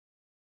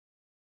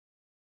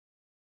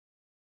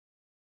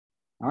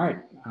All right,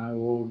 I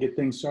will get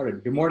things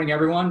started. Good morning,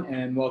 everyone,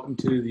 and welcome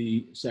to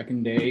the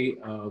second day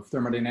of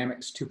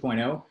Thermodynamics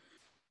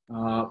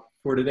 2.0.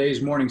 For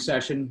today's morning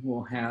session,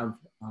 we'll have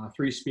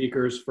three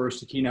speakers.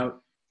 First, a keynote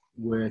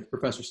with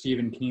Professor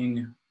Stephen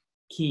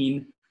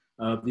Keen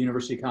of the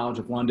University College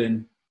of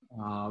London,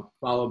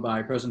 followed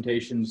by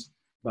presentations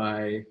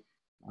by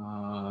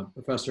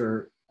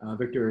Professor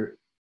Victor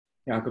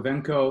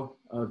Yakovenko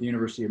of the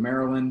University of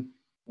Maryland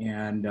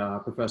and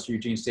Professor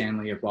Eugene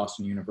Stanley of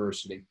Boston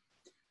University.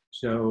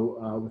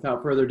 So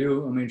without further ado,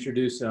 I'm going to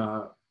introduce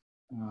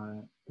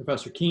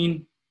Professor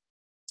Keen.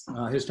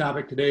 His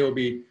topic today will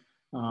be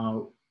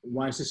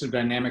why system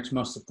dynamics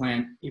must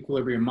supplant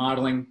equilibrium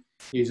modeling.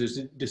 He's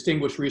a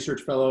distinguished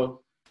research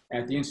fellow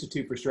at the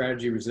Institute for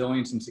Strategy,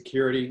 Resilience, and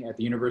Security at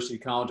the University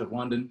College of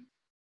London.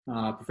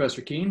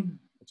 Professor Keen,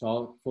 it's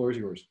all, the floor is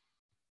yours.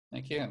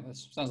 Thank you.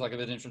 This sounds like a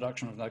bit of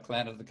introduction of No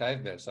Clan of the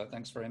Cave Bear, so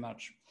thanks very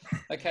much.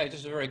 Okay,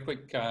 just a very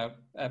quick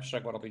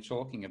abstract what I'll be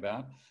talking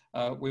about.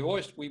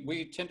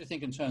 We tend to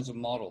think in terms of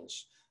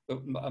models, but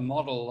a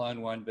model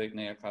alone won't beat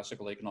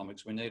neoclassical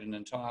economics. We need an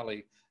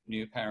entirely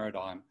new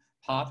paradigm.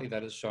 Partly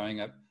that is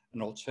showing up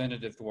an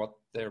alternative to what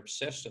they're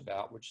obsessed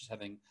about, which is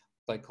having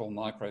what they call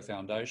micro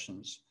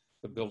foundations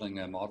for building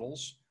their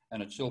models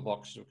and a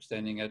toolbox for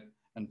extending it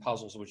and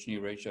puzzles which new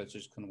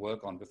researchers can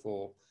work on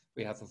before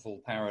we have a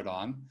full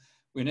paradigm.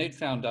 We need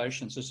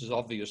foundations, this is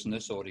obvious in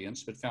this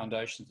audience, but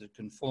foundations that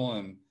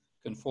conform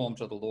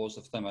to the laws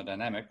of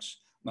thermodynamics.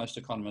 Most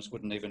economists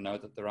wouldn't even know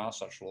that there are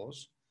such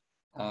laws.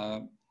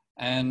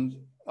 And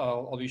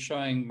I'll be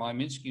showing my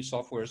Minsky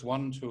software as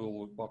one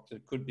toolbox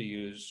that could be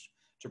used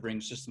to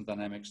bring system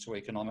dynamics to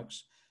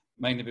economics,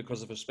 mainly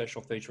because of a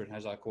special feature it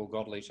has I call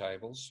godly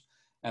tables.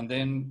 And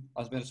then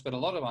I was going to spend a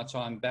lot of my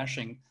time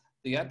bashing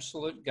the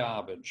absolute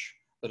garbage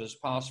that has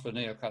passed for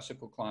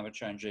neoclassical climate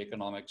change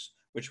economics,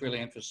 which really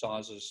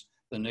emphasizes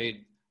the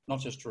need not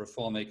just to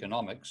reform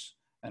economics,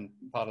 and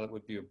part of it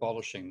would be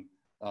abolishing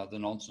the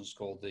nonsense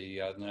called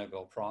the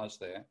Nobel Prize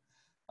there,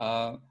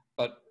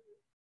 but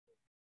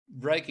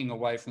breaking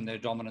away from their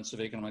dominance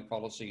of economic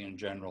policy in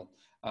general.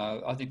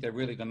 I think they're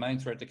really the main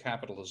threat to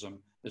capitalism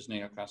is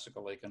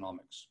neoclassical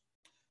economics.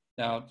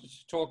 Now,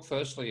 to talk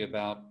firstly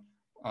about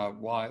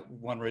why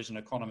one reason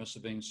economists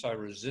are being so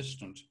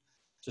resistant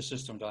to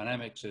system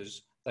dynamics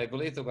is they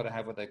believe they've got to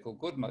have what they call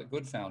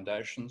good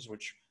foundations,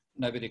 which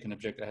nobody can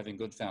object to having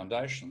good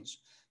foundations.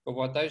 But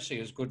what they see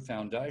as good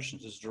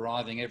foundations is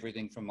deriving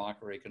everything from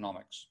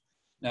microeconomics.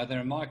 Now,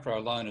 their micro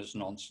alone is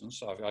nonsense.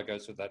 So I go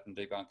through that in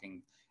debunking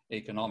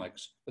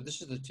economics. But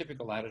this is the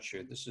typical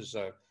attitude. This is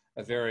a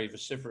very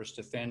vociferous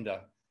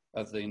defender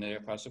of the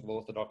neoclassical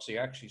orthodoxy,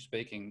 actually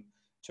speaking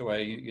to a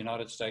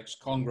United States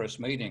Congress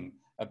meeting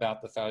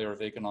about the failure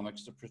of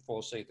economics to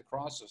foresee the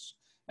crisis.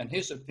 And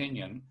his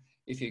opinion,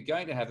 if you're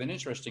going to have an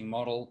interesting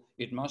model,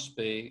 it must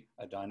be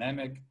a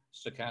dynamic,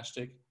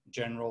 stochastic,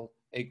 general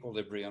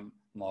equilibrium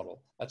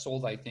model. That's all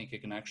they think you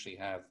can actually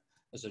have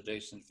as a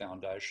decent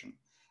foundation.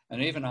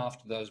 And even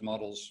after those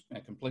models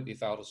completely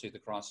fail to see the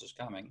crisis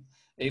coming,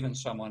 even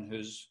someone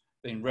who's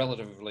been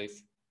relatively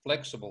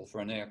flexible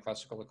for a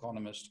neoclassical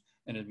economist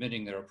in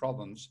admitting there are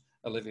problems,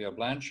 Olivier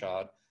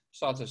Blanchard,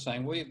 starts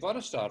saying, well, you've got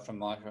to start from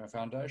micro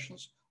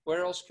foundations.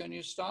 Where else can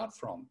you start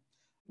from?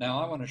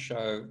 Now, I want to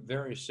show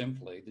very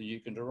simply that you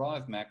can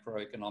derive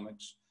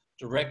macroeconomics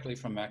directly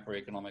from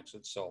macroeconomics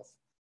itself.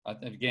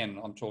 Again,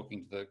 I'm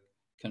talking to the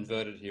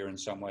converted here in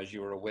some ways.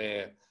 You are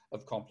aware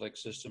of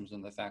complex systems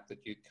and the fact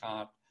that you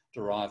can't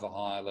derive a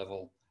higher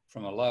level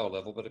from a lower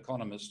level, but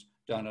economists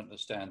don't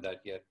understand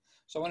that yet.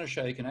 So I want to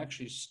show you can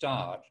actually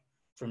start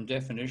from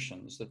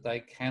definitions that they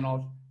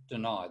cannot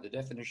deny. The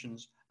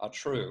definitions are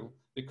true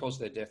because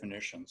they're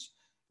definitions.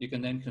 You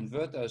can then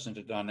convert those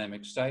into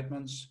dynamic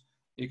statements.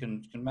 You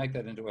can make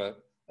that into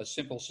a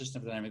simple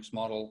system dynamics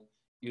model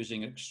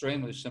using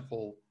extremely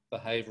simple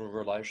behavioral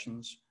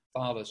relations,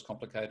 far less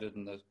complicated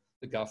than the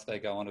guff they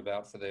go on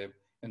about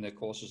in their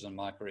courses in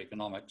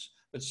microeconomics,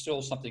 but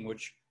still something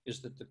which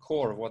is at the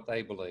core of what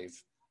they believe.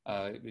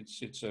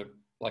 It's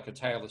like a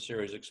Taylor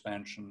series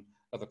expansion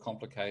of a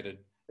complicated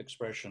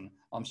expression.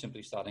 I'm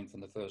simply starting from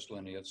the first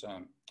linear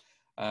term.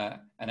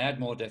 And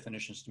add more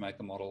definitions to make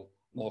the model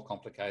more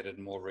complicated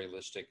and more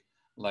realistic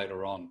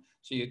later on.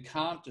 So you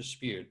can't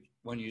dispute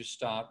when you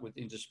start with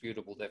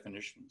indisputable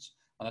definitions.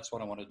 And that's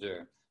what I want to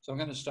do. So I'm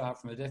going to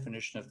start from a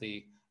definition of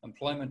the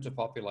employment to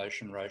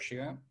population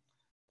ratio,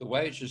 the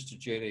wages to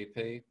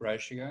GDP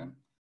ratio,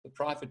 the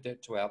private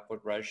debt to output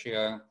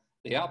ratio,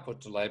 the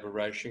output to labor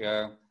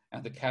ratio,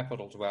 and the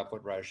capital to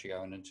output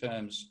ratio. And in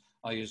terms,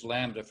 I use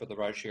lambda for the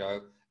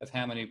ratio of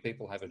how many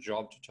people have a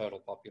job to total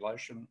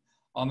population,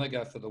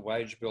 omega for the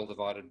wage bill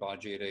divided by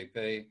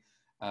GDP,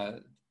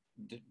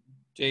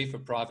 D for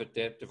private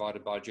debt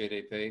divided by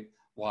GDP,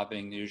 Y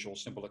being the usual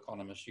simple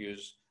economists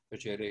use for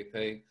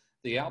GDP.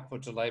 The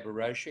output to labor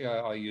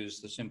ratio, I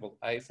use the symbol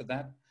A for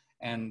that,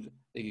 and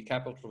the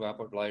capital to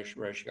output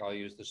ratio, I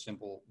use the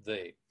symbol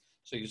V.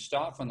 So you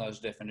start from those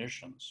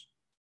definitions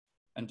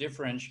and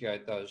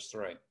differentiate those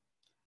three.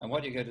 And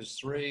what you get is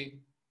three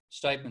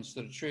statements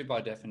that are true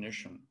by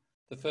definition.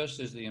 The first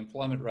is the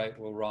employment rate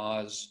will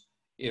rise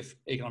if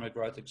economic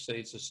growth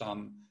exceeds the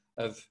sum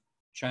of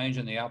change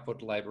in the output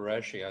to labour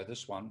ratio,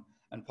 this one,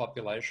 and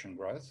population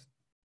growth.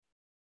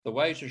 The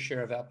wages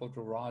share of output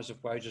will rise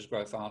if wages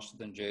grow faster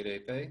than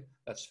GDP.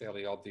 That's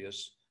fairly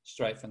obvious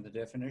straight from the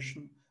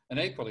definition. And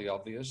equally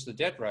obvious, the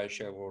debt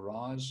ratio will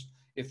rise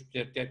if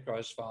debt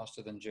grows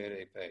faster than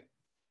GDP.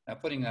 Now,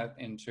 putting that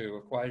into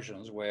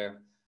equations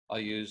where I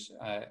use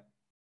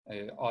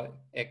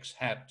x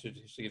hat to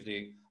give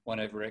the 1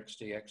 over x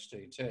dx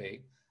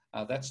dt,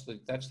 that's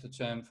the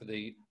term for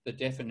the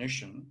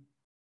definition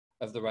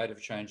of the rate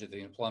of change of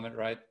the employment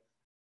rate,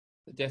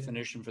 the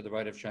definition for the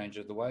rate of change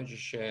of the wages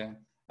share,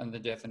 and the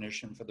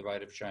definition for the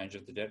rate of change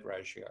of the debt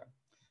ratio.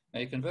 Now,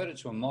 you convert it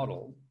to a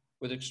model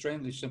with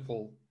extremely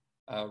simple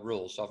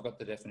rules. So I've got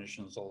the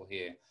definitions all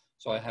here.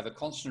 So I have a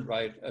constant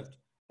rate of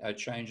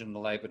change in the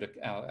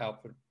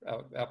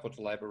output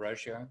to labour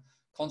ratio,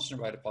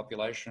 constant rate of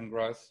population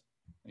growth,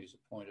 I'll use a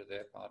pointer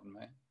there, pardon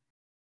me,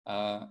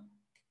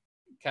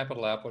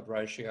 capital output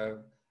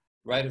ratio,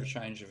 rate of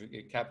change of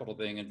capital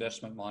being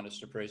investment minus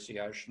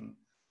depreciation,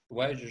 the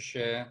wages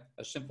share,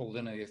 a simple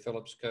linear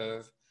Phillips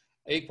curve,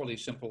 equally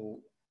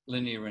simple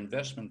linear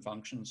investment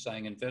function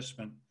saying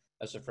investment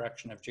as a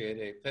fraction of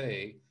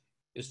GDP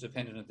is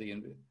dependent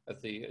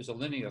is a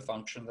linear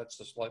function, that's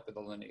the slope of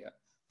the linear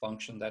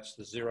function, that's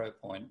the 0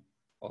 point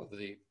of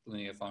the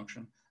linear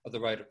function of the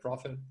rate of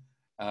profit.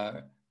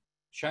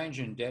 Change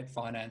in debt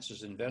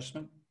finances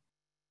investment.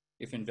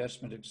 If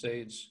investment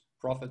exceeds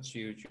profits,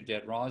 your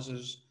debt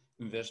rises.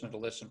 If investment or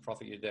less than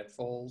profit, your debt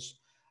falls.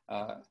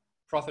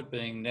 Profit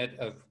being net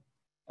of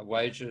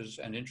wages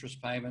and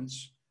interest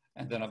payments.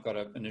 And then I've got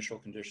an initial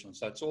condition.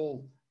 So it's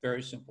all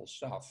very simple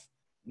stuff.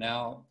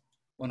 Now,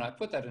 when I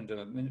put that into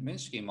a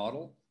Minsky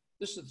model,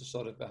 this is the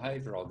sort of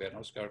behavior I'll get.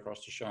 I'll just go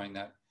across to showing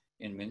that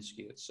in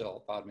Minsky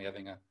itself. Pardon me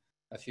having a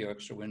few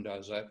extra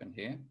windows open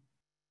here.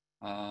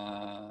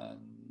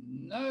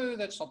 No,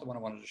 that's not the one I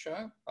wanted to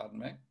show, pardon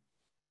me.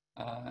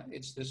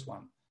 It's this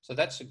one. So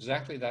that's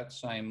exactly that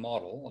same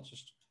model. I'll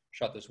just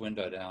shut this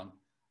window down.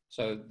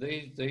 So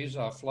these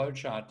are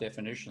flowchart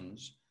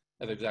definitions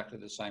of exactly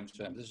the same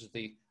term. This is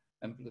the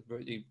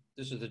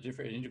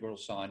different integral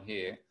sign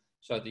here.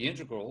 So the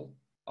integral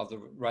of the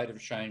rate of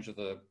change of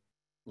the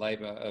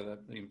the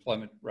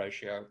employment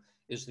ratio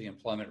is the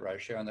employment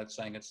ratio, and that's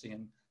saying it's the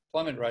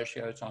employment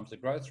ratio times the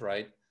growth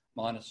rate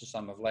minus the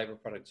sum of labour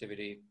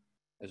productivity,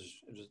 as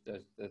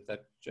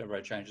that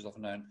rate change is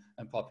often known,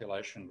 and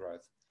population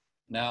growth.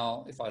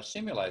 Now, if I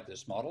simulate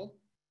this model,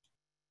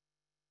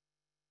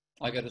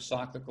 I get a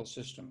cyclical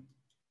system.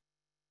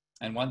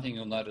 And one thing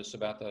you'll notice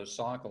about those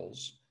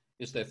cycles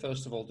is they're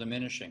first of all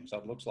diminishing. So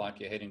it looks like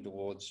you're heading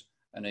towards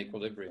an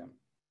equilibrium.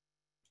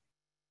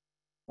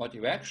 What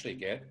you actually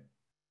get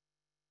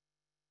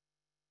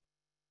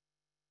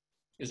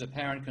is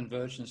apparent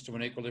convergence to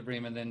an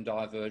equilibrium and then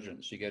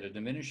divergence. You get a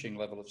diminishing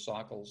level of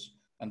cycles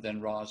and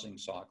then rising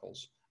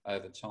cycles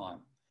over time.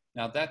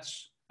 Now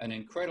that's an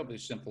incredibly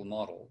simple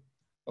model,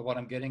 but what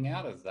I'm getting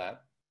out of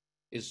that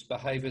is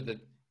behavior that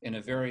in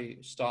a very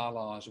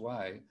stylized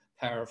way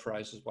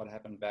paraphrases what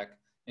happened back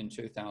in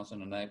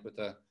 2008 with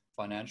the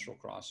financial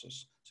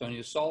crisis. So when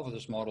you solve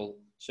this model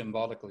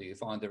symbolically, you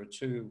find there are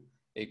two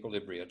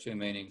equilibria, two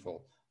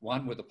meaningful.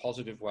 One with a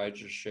positive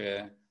wages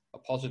share, a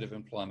positive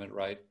employment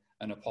rate,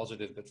 and a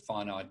positive but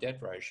finite debt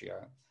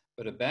ratio,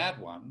 but a bad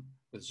one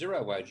with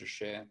zero wages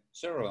share,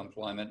 zero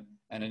employment,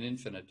 and an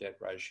infinite debt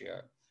ratio.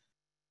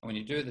 And when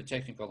you do the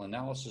technical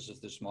analysis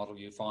of this model,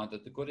 you find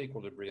that the good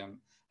equilibrium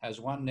has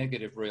one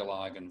negative real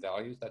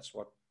eigenvalue, that's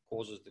what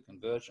causes the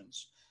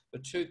convergence,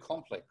 but two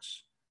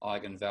complex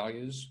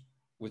eigenvalues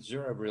with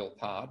zero real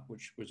part,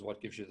 which was what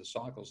gives you the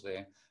cycles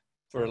there,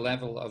 for a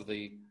level of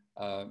the,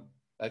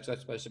 that's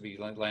supposed to be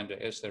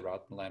lambda s there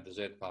rather than lambda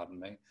z, pardon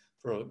me,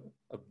 for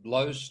a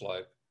low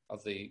slope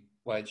of the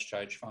wage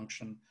change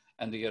function,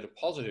 and you get a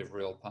positive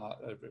real part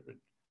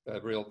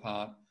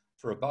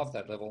for above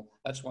that level.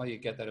 That's why you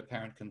get that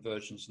apparent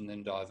convergence and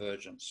then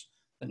divergence.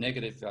 The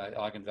negative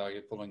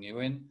eigenvalue pulling you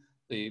in,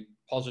 the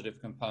positive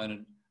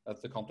component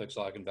of the complex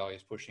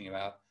eigenvalues pushing you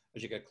out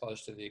as you get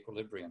close to the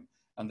equilibrium.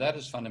 And that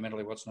is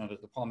fundamentally what's known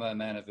as the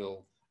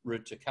Pomer-Maniville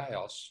route to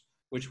chaos,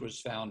 which was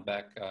found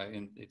back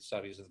in its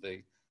studies of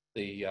the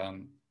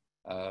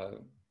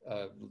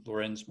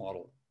Lorenz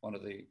model, one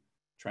of the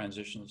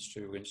transitions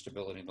to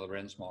instability in the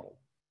Lorenz model.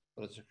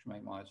 But let's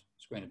make my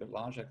screen a bit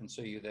larger. I can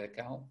see you there,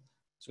 Cal.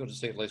 It's good to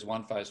see at least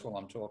one face while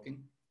I'm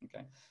talking.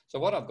 Okay. So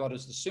what I've got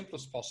is the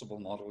simplest possible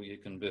model you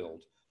can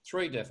build.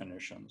 Three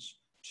definitions,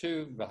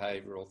 two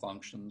behavioral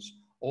functions,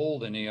 all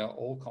linear,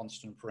 all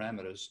constant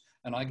parameters.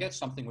 And I get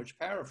something which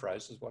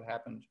paraphrases what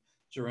happened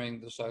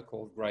during the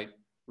so-called Great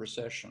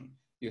Recession.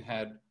 You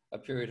had a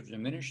period of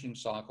diminishing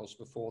cycles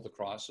before the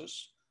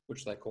crisis,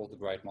 which they called the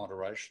Great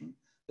Moderation.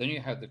 Then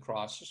you had the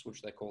crisis,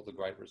 which they called the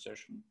Great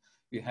Recession.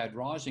 You had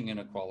rising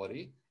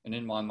inequality, and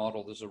in my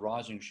model, there's a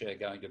rising share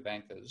going to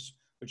bankers,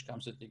 which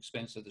comes at the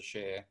expense of the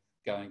share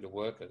going to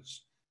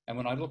workers. And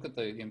when I look at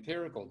the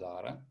empirical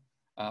data,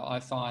 I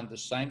find the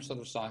same sort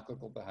of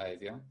cyclical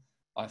behavior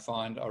I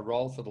find a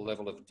role for the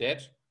level of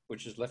debt,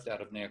 which is left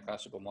out of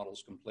neoclassical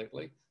models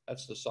completely.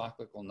 That's the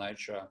cyclical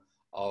nature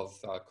of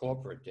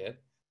corporate debt.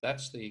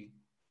 That's the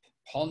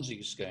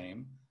Ponzi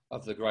scheme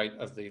of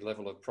the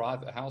level of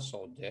private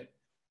household debt,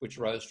 which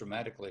rose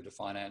dramatically to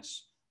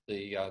finance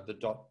the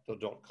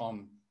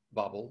dot-com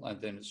bubble,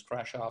 and then its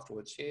crash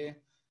afterwards. Here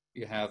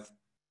you have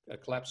a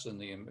collapse in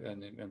the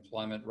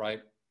employment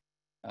rate,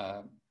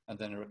 and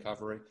then a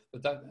recovery.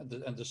 But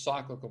the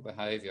cyclical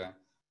behavior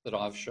that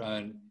I've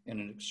shown in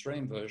an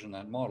extreme version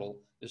of that model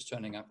is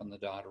turning up in the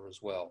data as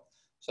well.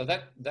 So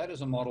that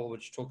is a model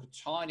which took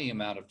a tiny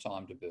amount of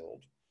time to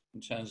build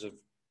in terms of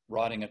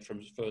writing it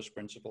from first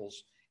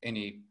principles.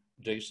 Any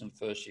decent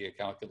first-year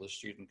calculus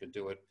student could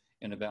do it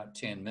in about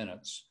 10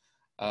 minutes.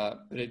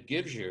 But it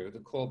gives you the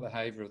core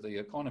behavior of the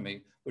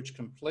economy, which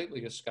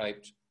completely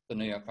escaped the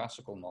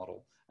neoclassical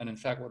model. And in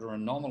fact, what are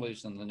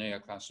anomalies in the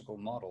neoclassical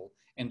model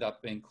end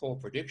up being core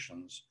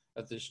predictions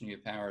of this new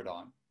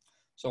paradigm.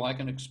 So I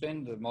can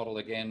expand the model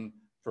again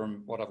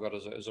from what I've got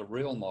as a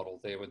real model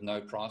there with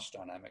no price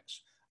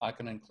dynamics. I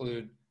can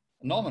include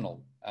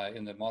nominal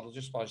in the model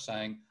just by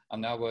saying I'm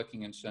now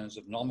working in terms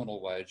of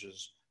nominal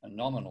wages and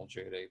nominal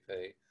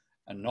GDP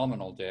and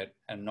nominal debt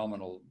and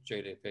nominal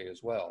GDP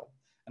as well.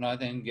 And I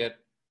then get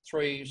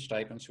three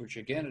statements which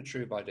again are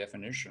true by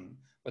definition,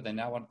 but they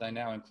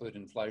now include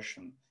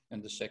inflation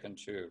in the second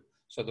two.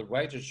 So the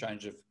wages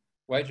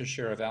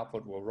share of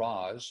output will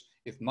rise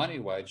if money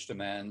wage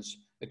demands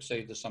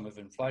exceed the sum of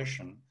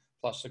inflation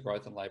plus the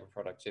growth in labour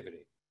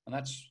productivity. And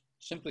that's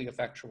simply a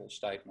factual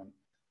statement.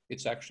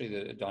 It's actually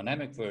the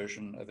dynamic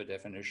version of a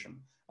definition.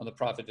 And the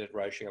private debt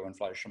ratio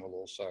inflation will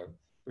also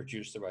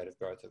reduce the rate of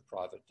growth of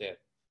private debt.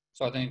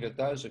 So I think that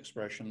those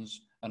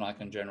expressions, and I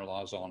can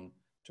generalise on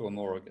to a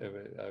more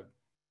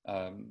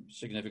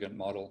significant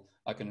model,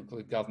 I can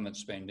include government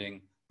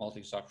spending,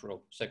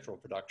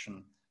 multi-sectoral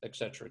production, et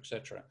cetera, et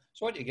cetera.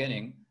 So what you're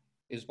getting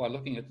is by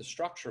looking at the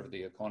structure of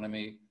the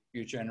economy,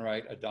 you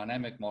generate a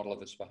dynamic model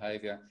of its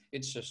behaviour,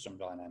 its system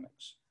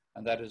dynamics.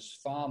 And that is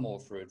far more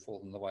fruitful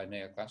than the way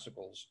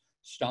neoclassicals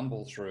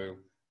stumble through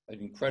an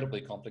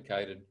incredibly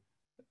complicated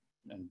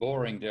and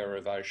boring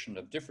derivation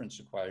of difference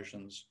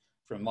equations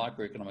from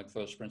microeconomic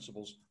first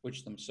principles,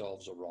 which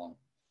themselves are wrong.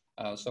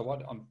 So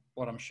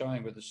what I'm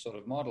showing with this sort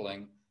of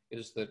modelling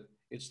is that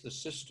it's the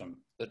system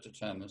that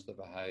determines the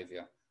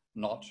behaviour,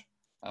 not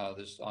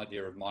this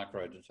idea of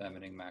micro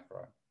determining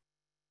macro.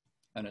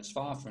 And it's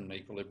far from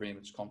equilibrium,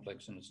 it's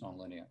complex and it's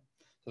nonlinear.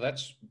 So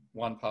that's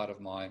one part of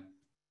my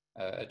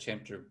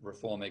attempt to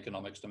reform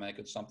economics to make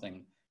it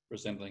something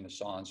resembling a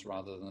science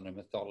rather than a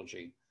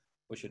mythology,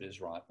 which it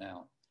is right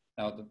now.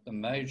 Now, the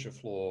major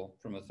flaw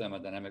from a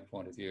thermodynamic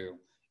point of view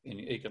in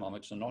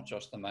economics, and not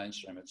just the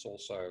mainstream, it's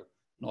also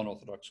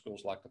non-orthodox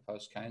schools like the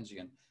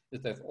post-Keynesian,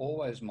 is they've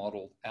always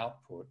modelled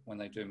output when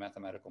they do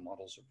mathematical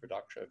models of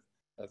production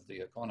of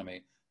the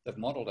economy. They've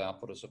modelled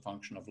output as a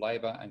function of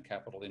labour and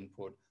capital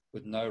input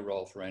with no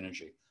role for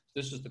energy.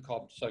 This is the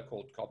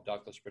so-called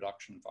Cobb-Douglas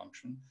production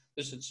function.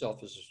 This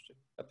itself is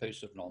a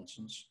piece of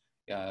nonsense.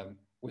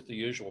 With the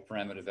usual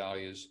parameter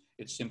values,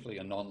 it's simply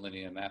a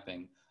non-linear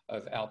mapping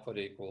of output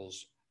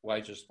equals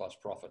wages plus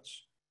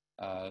profits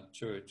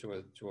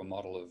to a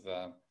model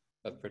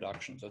of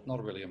production. So it's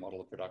not really a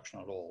model of production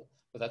at all,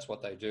 but that's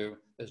what they do.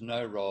 There's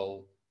no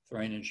role for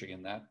energy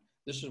in that.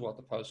 This is what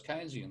the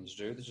post-Keynesians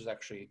do. This is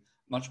actually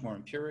much more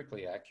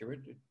empirically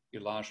accurate. You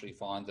largely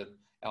find that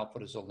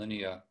output is a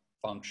linear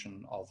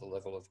function of the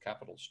level of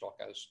capital stock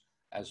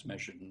as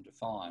measured and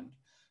defined,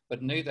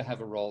 but neither have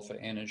a role for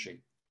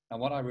energy. And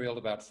what I realized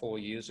about 4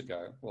 years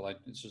ago, well,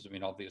 this has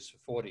been obvious for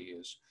 40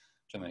 years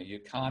to me, you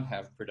can't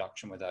have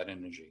production without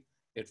energy.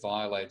 It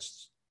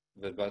violates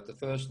both the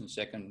first and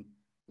second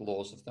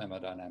laws of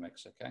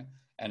thermodynamics, okay?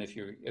 And if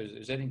you,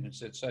 as Eddington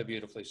said so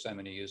beautifully so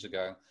many years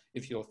ago,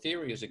 if your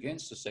theory is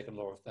against the second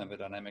law of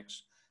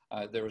thermodynamics,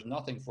 there is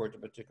nothing for it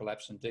but to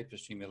collapse in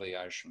deepest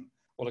humiliation.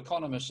 Well,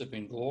 economists have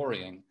been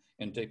glorying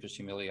in deepest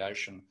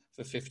humiliation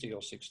for 50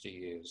 or 60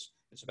 years.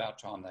 It's about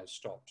time they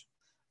stopped.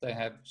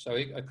 So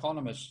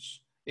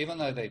economists, even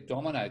though they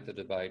dominate the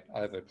debate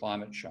over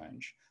climate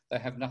change, they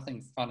have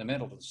nothing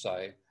fundamental to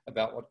say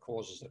about what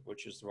causes it,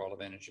 which is the role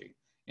of energy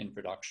in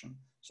production.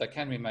 So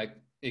can we make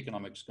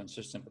economics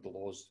consistent with the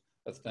laws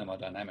of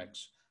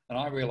thermodynamics? And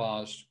I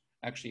realized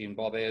actually in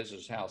Bob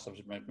Ayres' house, I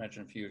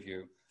imagine a few of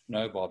you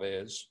know Bob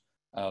Ayres,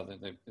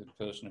 the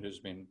person who's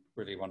been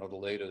really one of the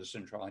leaders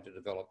in trying to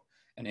develop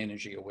an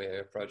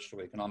energy-aware approach to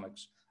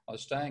economics. I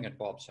was staying at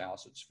Bob's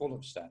house. It's full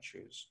of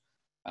statues,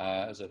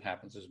 as it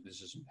happens.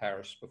 This is in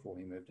Paris before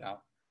he moved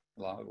out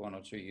 1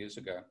 or 2 years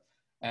ago.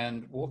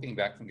 And walking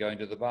back from going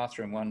to the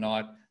bathroom one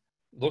night,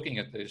 looking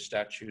at these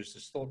statues,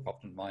 this thought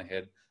popped into my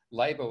head: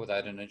 labour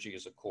without energy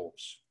is a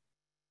corpse.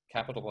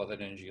 Capital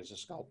without energy is a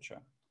sculpture.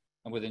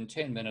 And within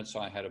 10 minutes,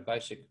 I had a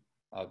basic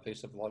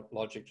piece of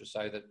logic to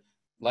say that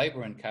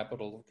labour and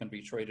capital can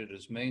be treated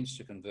as means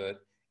to convert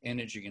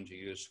energy into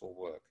useful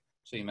work.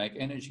 So you make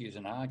energy as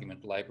an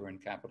argument, labour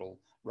and capital,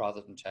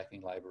 rather than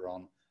tacking labour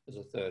on as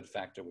a third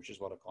factor, which is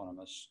what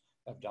economists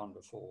have done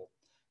before.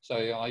 So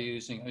I'm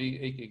using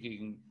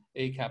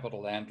E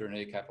capital lambda and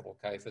E capital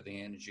K for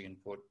the energy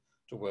input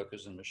to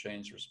workers and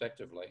machines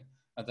respectively.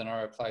 And then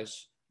I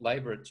replace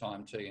labour at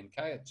time t and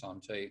K at time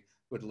t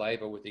with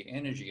labour with the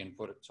energy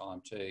input at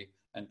time t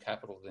and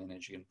capital the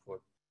energy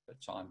input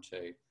at time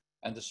t.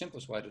 And the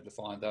simplest way to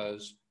define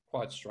those,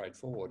 quite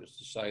straightforward, is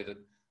to say that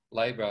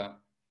labour,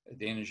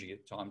 the energy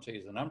at time t,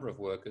 is the number of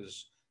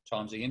workers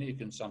times the energy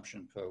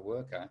consumption per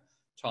worker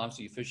times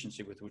the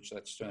efficiency with which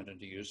that's turned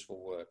into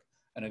useful work.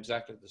 And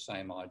exactly the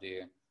same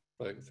idea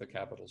for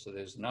capital. So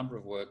there's the number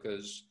of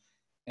workers,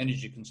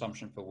 energy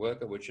consumption per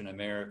worker, which in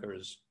America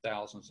is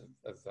thousands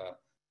of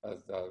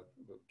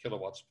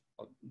kilowatts,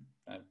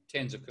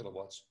 tens of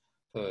kilowatts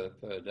per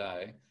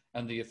day,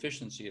 and the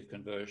efficiency of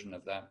conversion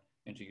of that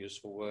into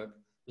useful work.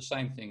 The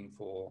same thing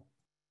for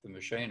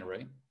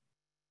machinery,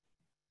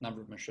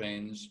 number of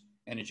machines,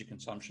 energy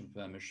consumption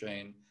per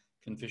machine,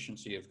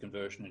 efficiency of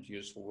conversion into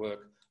useful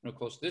work. And of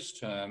course, this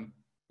term,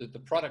 the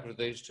product of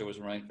these two has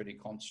remained pretty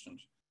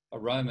constant. A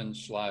Roman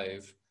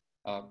slave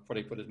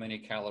probably put as many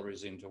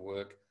calories into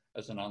work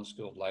as an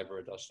unskilled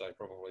labourer does today,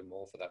 probably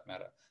more for that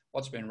matter.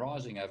 What's been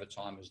rising over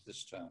time is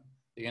this term,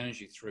 the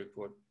energy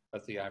throughput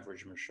of the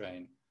average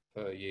machine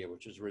per year,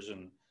 which has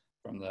risen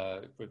from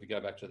the, if we go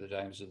back to the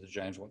days of the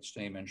James Watt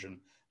steam engine,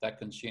 that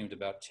consumed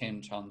about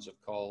 10 tonnes of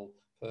coal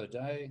per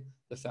day.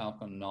 The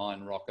Falcon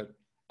 9 rocket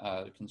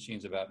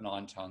consumes about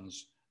 9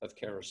 tonnes of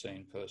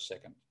kerosene per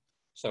second.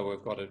 So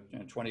we've got a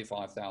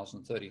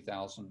 25,000,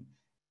 30,000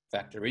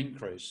 factor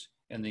increase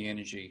in the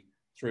energy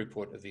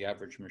throughput of the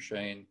average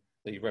machine,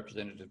 the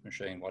representative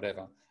machine,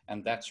 whatever.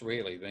 And that's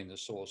really been the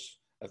source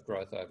of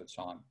growth over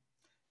time.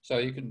 So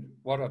you can,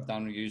 what I've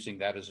done using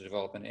that is to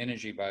develop an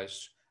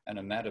energy-based and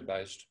a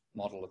matter-based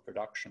model of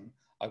production.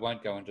 I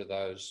won't go into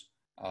those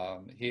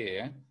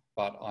here,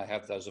 but I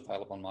have those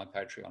available on my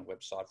Patreon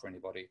website for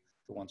anybody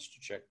who wants to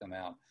check them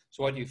out.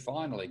 So what you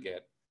finally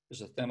get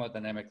is a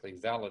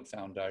thermodynamically valid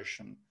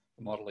foundation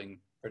for modeling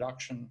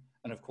production.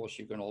 And of course,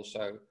 you can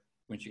also,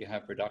 once you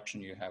have production,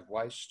 you have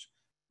waste,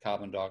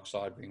 carbon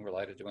dioxide being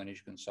related to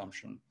energy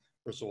consumption,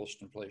 resource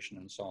depletion,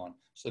 and so on.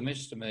 So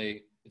this, to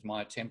me, is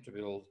my attempt to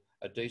build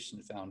a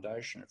decent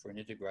foundation for an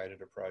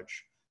integrated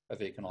approach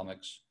of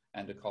economics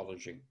and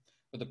ecology.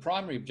 But the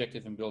primary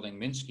objective in building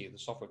Minsky, the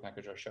software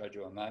package I showed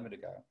you a moment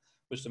ago,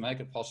 was to make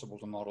it possible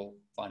to model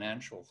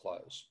financial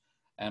flows.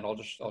 And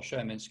I'll show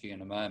Minsky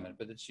in a moment,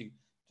 but it's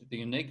the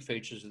unique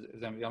features.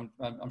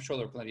 I'm sure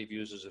there are plenty of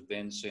users of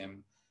VenSim,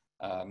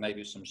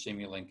 maybe some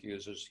Simulink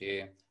users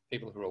here,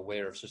 people who are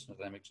aware of system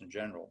dynamics in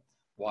general.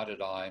 Why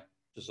did I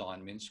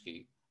design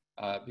Minsky?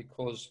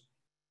 Because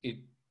it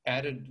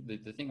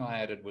added, the thing I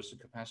added was the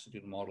capacity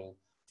to model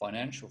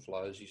financial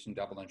flows using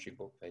double entry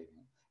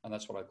bookkeeping. And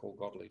that's what I call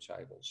godly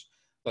tables.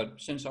 But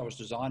since I was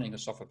designing a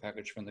software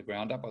package from the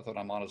ground up, I thought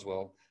I might as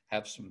well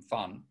have some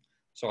fun.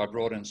 So I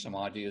brought in some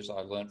ideas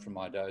I learned from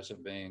my days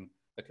of being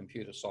a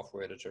computer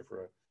software editor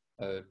for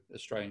an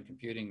Australian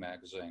computing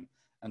magazine.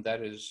 And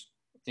that is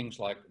things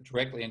like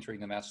directly entering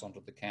the maths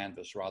onto the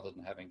canvas rather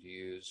than having to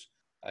use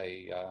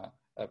a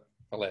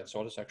palette. So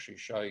I'll just actually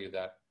show you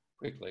that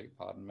quickly,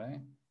 pardon me.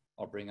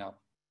 I'll bring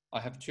up,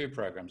 I have two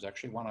programs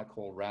actually, one I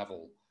call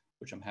Ravel,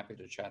 which I'm happy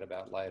to chat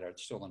about later.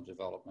 It's still in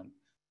development.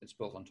 It's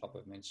built on top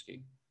of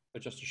Minsky.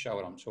 But just to show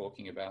what I'm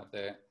talking about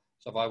there.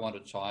 So if I want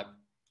to type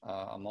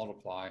a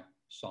multiply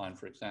sign,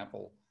 for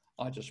example,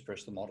 I just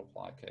press the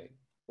multiply key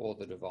or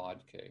the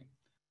divide key.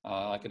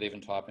 I could even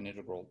type an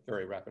integral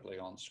very rapidly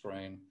on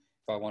screen.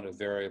 If I want a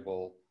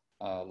variable,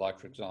 like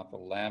for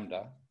example,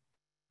 lambda,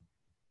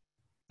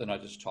 then I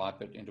just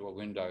type it into a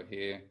window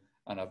here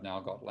and I've now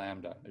got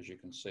lambda, as you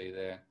can see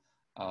there.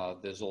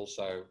 There's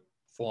also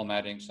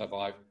formatting. So if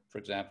I, for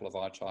example, if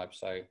I type,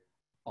 say,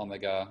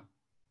 omega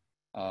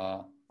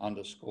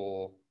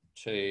underscore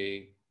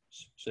T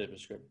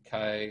superscript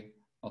K,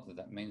 not that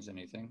that means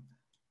anything.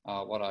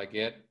 What I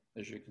get,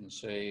 as you can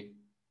see,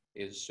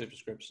 is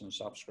superscripts and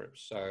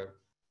subscripts. So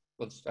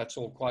that's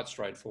all quite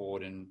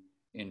straightforward in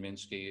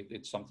Minsky.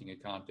 It's something you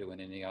can't do in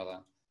any other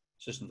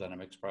system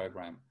dynamics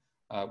program.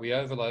 We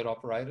overload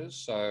operators.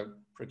 So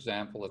for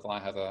example, if I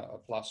have a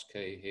plus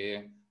key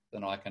here,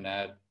 then I can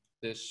add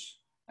this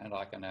and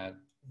I can add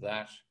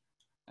that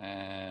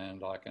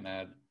and I can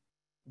add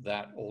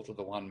that all to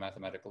the one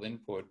mathematical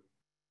input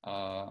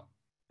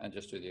and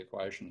just do the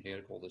equation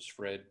here, call this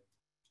Fred,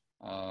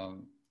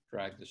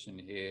 drag this in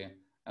here,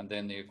 and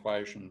then the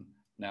equation,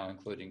 now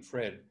including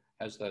Fred,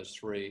 has those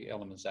three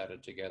elements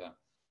added together.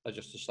 So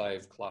just to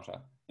save clutter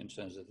in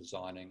terms of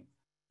designing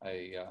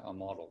a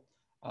model.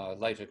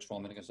 Latex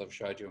formatting, as I've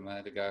showed you a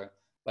minute ago,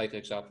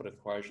 latex output of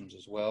equations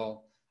as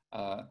well.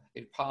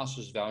 It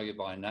passes value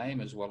by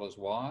name as well as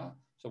wire.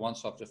 So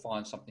once I've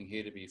defined something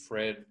here to be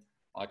Fred,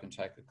 I can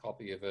take a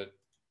copy of it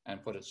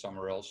and put it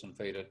somewhere else and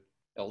feed it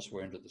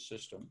elsewhere into the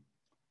system.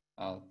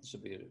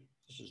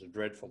 This is a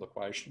dreadful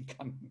equation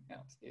coming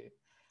out here.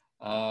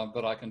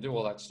 But I can do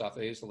all that stuff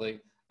easily.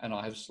 And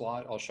I have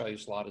I'll show you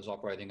sliders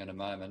operating in a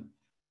moment.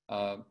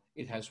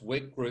 It has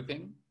weak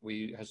grouping.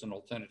 As an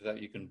alternative to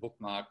that, you can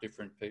bookmark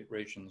different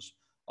regions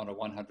on a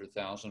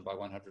 100,000 by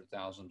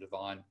 100,000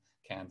 divine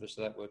canvas.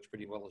 So that works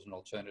pretty well as an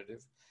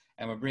alternative.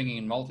 And we're bringing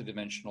in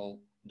multidimensional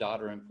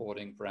data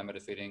importing, parameter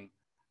fitting,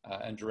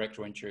 and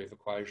director entry of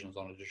equations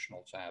on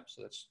additional tabs.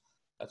 So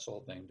that's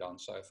all being done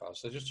so far.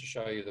 So just to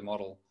show you the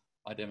model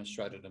I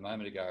demonstrated a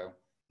moment ago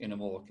in a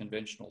more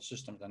conventional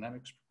system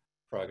dynamics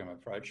program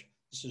approach,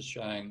 this is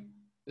showing,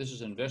 this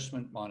is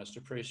investment minus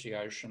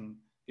depreciation,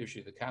 gives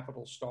you the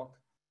capital stock,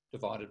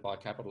 divided by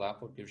capital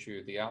output, gives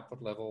you the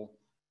output level,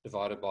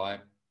 divided by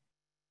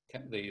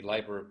the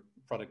labor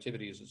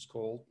productivity, as it's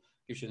called,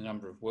 gives you the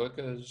number of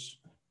workers.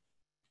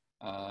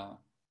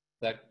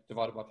 That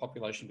divided by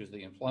population gives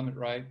the employment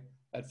rate.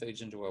 That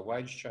feeds into a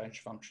wage change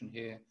function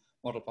here.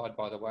 Multiplied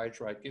by the wage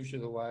rate gives you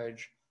the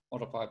wage.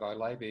 Multiplied by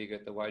labor, you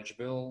get the wage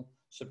bill.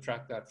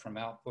 Subtract that from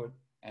output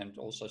and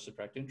also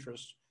subtract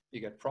interest.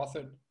 You get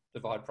profit.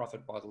 Divide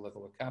profit by the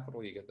level of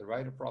capital, you get the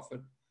rate of profit.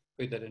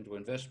 Feed that into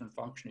investment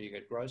function, you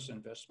get gross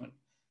investment.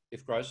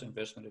 If gross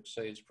investment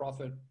exceeds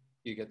profit,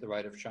 you get the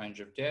rate of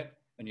change of debt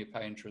and you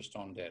pay interest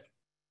on debt.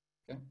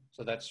 Okay?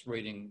 So that's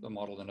reading the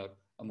model in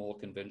a more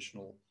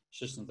conventional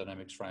system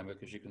dynamics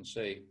framework. As you can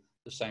see,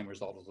 the same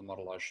result as the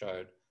model I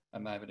showed a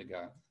moment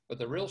ago. But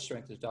the real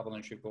strength is double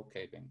entry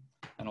bookkeeping.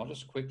 And I'll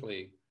just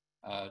quickly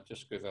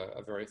just give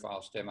a very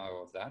fast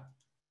demo of that.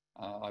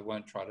 I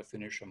won't try to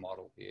finish a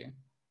model here.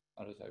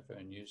 I'll just open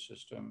a new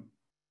system.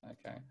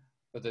 Okay.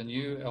 But the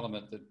new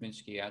element that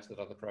Minsky adds that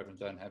other programs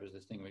don't have is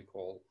this thing we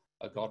call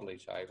a godly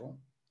table.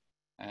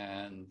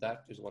 And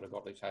that is what a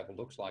godly table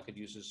looks like. It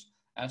uses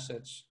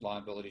assets,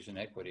 liabilities, and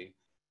equity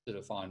to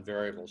define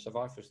variables. So if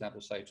I, for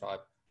example, say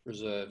type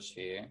reserves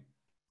here,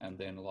 and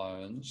then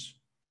loans,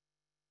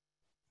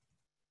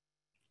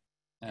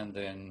 and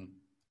then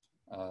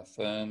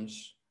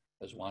firms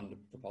as one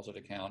deposit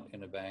account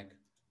in a bank,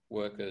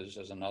 workers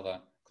as another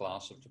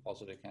class of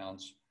deposit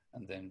accounts,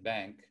 and then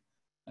bank.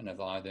 And if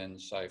I then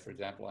say, for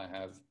example, I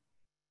have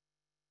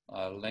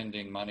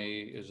lending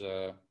money is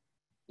a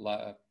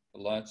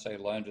loan, say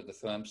loan to the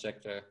firm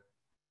sector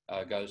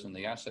goes in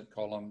the asset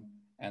column,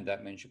 and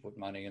that means you put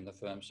money in the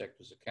firm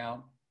sector's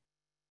account.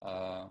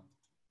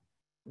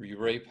 You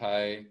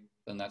repay,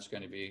 then that's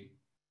going to be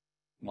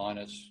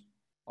minus,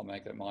 I'll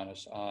make it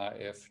minus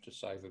RF to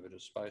save a bit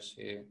of space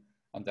here,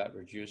 and that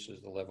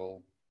reduces the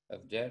level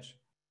of debt.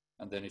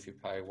 And then if you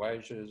pay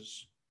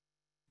wages,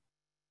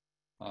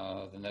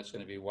 then that's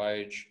going to be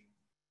wage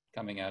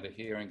coming out of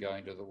here and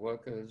going to the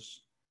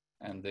workers.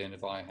 And then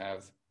if I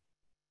have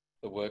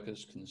the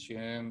workers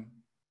consume,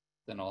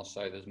 then I'll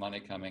say there's money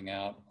coming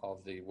out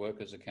of the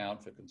workers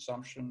account for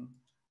consumption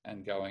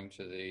and going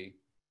to the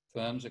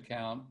firm's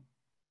account,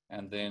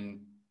 and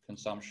then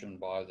consumption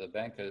by the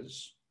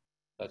bankers.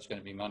 That's going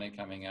to be money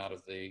coming out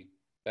of the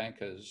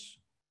banker's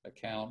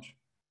account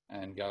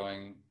and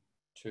going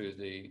to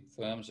the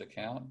firm's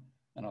account.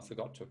 And I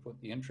forgot to put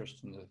the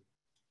interest in the,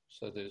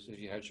 so there's, if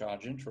you have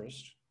charge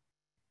interest,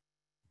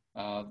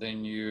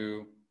 then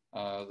you,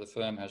 the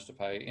firm has to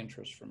pay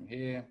interest from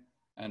here,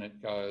 and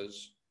it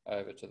goes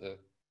over to the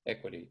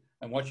equity.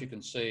 And what you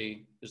can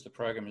see is the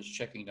program is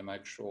checking to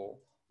make sure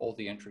all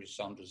the entries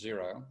sum to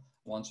zero.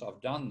 Once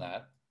I've done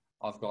that,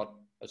 I've got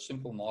a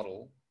simple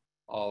model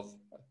of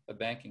a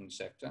banking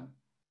sector.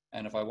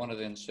 And if I want to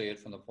then see it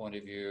from the point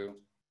of view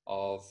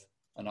of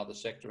another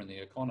sector in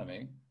the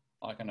economy,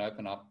 I can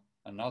open up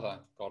another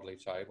godly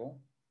table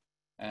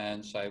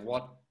and say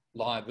what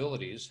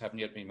liabilities haven't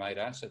yet been made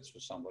assets for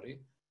somebody.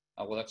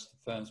 Well, that's the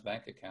firm's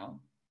bank account.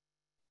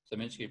 So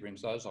Minsky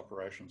brings those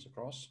operations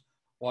across.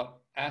 What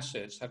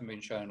assets haven't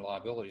been shown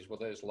liabilities? Well,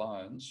 there's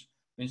loans.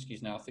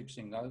 Minsky's now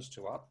fixing those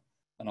two up.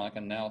 And I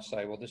can now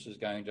say, well, this is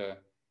going to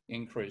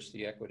increase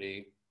the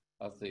equity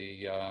of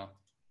the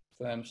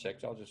firm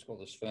sector. I'll just call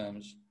this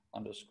firms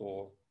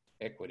underscore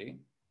equity.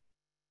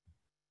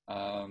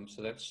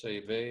 So that's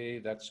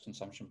CV, that's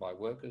consumption by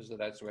workers,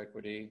 that adds to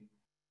equity,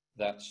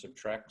 that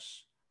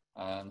subtracts,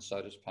 and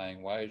so does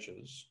paying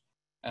wages.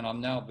 And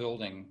I'm now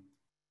building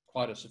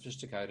quite a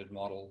sophisticated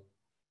model,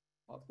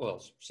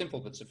 well,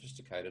 simple but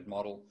sophisticated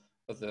model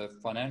of the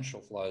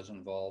financial flows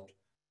involved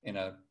in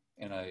a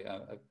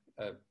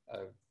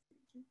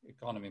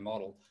economy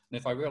model. And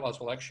if I realize,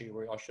 well, actually,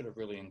 I should have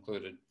really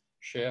included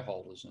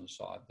shareholders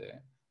inside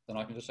there, then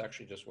I can just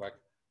actually just whack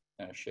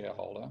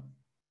shareholder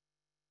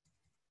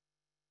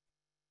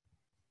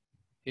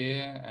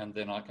here, and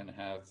then I can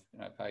have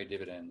pay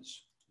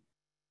dividends,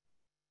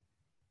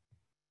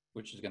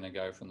 which is going to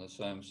go from the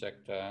firm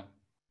sector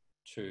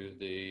to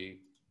the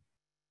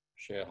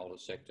shareholder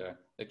sector,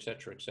 et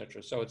cetera, et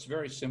cetera. So it's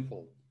very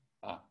simple.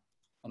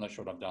 I'm not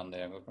sure what I've done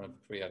there.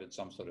 I've created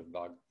some sort of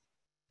bug.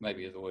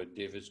 Maybe the word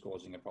div is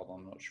causing a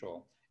problem, I'm not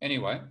sure.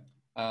 Anyway,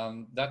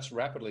 that's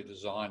rapidly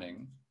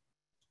designing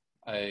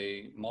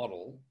a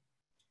model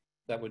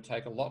that would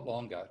take a lot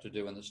longer to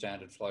do in the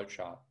standard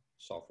flowchart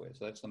software.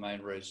 So that's the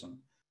main reason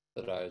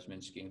that I use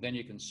Minsky. And then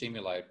you can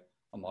simulate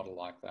a model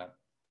like that.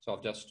 So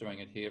I'm just doing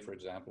it here, for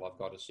example. I've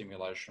got a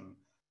simulation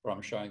where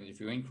I'm showing that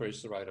if you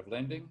increase the rate of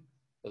lending,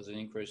 there's an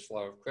increased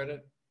flow of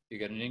credit, you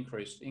get an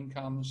increased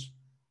incomes.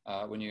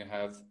 When you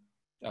have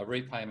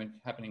repayment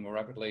happening more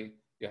rapidly,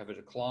 you have a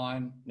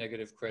decline,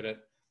 negative credit.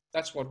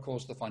 That's what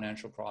caused the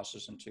financial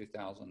crisis in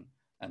 2008.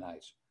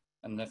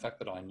 And the fact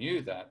that I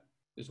knew that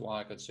is why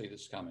I could see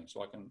this coming.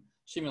 So I can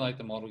simulate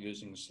the model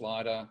using the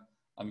slider.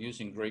 I'm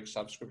using Greek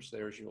subscripts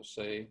there, as you'll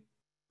see,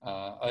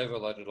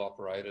 overloaded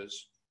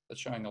operators. That's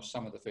showing off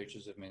some of the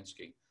features of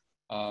Minsky.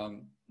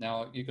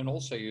 Now, you can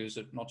also use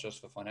it not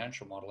just for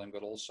financial modeling,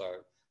 but also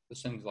for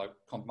things like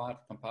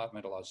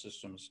compartmentalized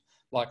systems,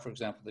 like, for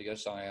example, the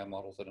SIR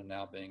models that are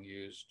now being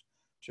used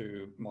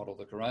to model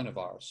the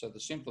coronavirus. So the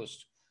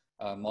simplest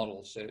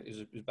model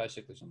is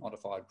basically a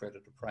modified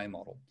predator-prey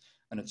model.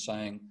 And it's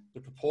saying the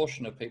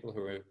proportion of people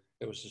who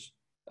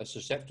are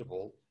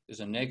susceptible is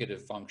a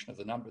negative function of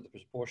the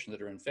proportion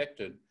that are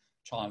infected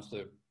times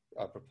the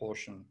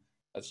proportion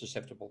of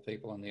susceptible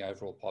people in the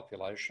overall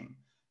population.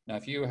 Now,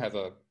 if you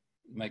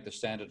make the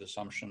standard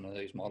assumption of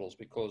these models,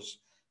 because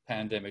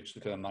pandemics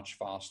occur much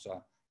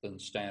faster than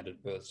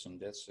standard births and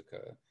deaths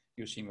occur,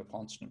 you assume a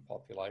constant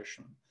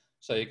population.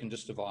 So you can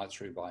just divide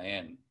through by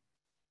n.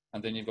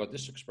 And then you've got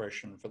this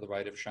expression for the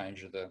rate of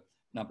change of the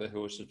number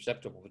who are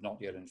susceptible but not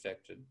yet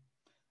infected.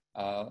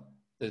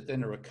 There's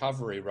then a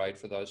recovery rate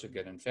for those who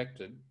get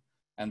infected.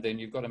 And then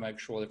you've got to make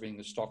sure everything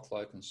is stock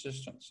flow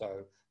consistent.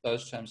 So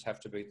those terms have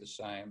to be the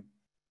same,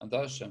 and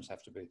those terms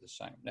have to be the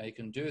same. Now you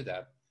can do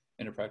that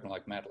in a program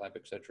like MATLAB,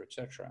 et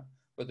cetera,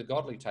 but the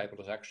Godley table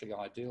is actually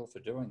ideal for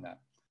doing that.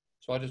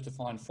 So I just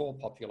defined 4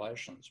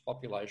 populations: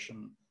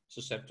 population,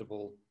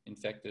 susceptible,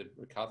 infected,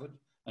 recovered,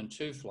 and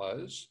 2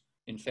 flows,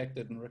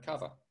 infected and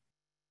recover.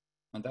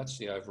 And that's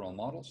the overall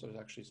model. So it's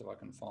actually, so I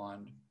can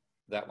find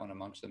that one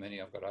amongst the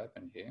many I've got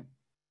open here.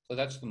 So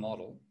that's the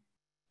model.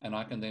 And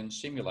I can then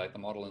simulate the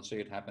model and see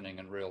it happening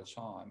in real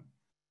time.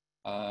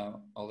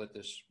 I'll let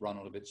this run a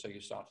little bit so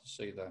you start to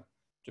see the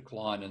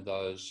decline in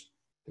those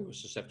who are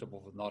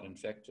susceptible but not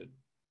infected.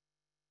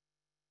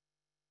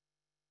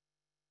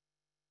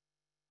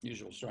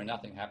 Usual story,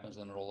 nothing happens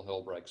and then all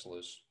hell breaks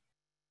loose.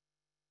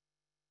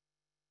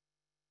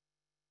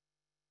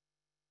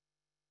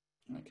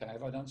 Okay,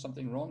 have I done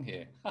something wrong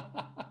here?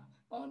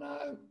 Oh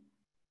no.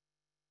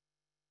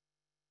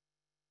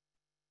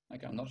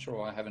 Okay, I'm not sure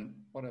why I haven't,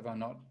 what have I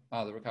not?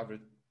 Oh, the recovery,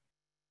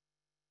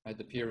 I had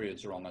the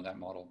periods wrong on that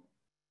model.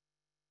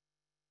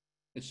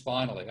 It's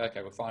finally,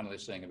 okay, we're finally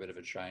seeing a bit of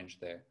a change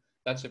there.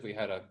 That's if we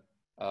had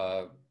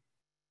a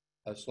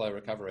slow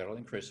recovery. I'll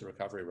increase the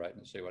recovery rate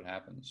and see what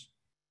happens.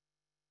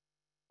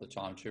 The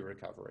time to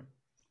recovery.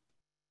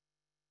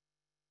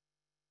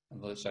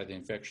 And let's say the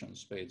infection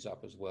speeds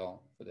up as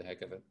well for the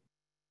heck of it.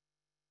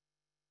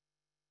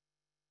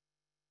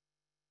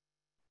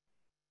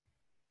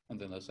 And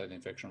then let's say the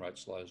infection rate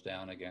slows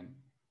down again.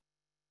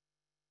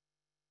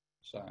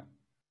 So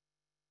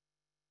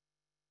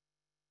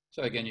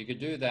again, you could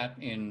do that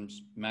in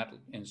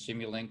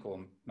Simulink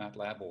or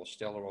MATLAB or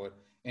Stellar or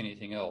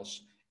anything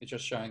else. It's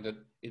just showing that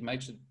it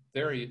makes it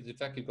the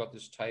fact you've got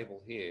this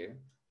table here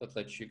that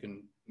lets you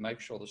can make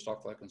sure the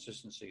stock flow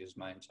consistency is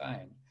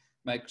maintained,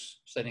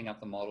 makes setting up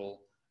the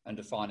model and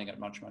defining it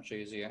much, much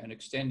easier, and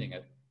extending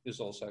it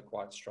is also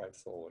quite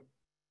straightforward.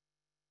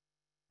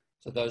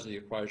 So those are the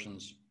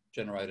equations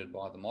generated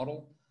by the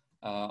model.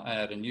 I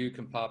add a new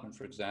compartment,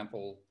 for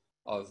example,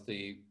 of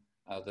the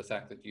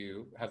fact that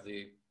you have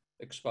the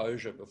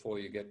exposure before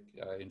you get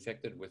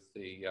infected with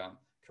the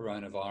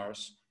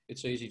coronavirus.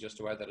 It's easy just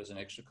to add that as an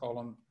extra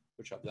column,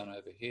 which I've done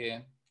over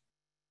here.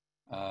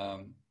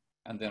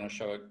 And then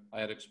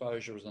I add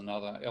exposure as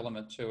another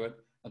element to it,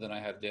 and then I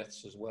have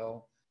deaths as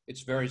well.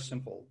 It's very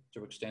simple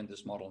to extend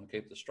this model and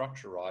keep the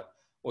structure right.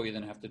 All you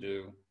then have to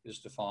do is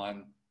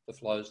define the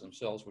flows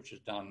themselves, which is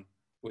done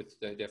with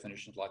the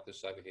definitions like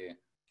this over here.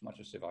 Might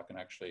just see if I can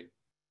actually.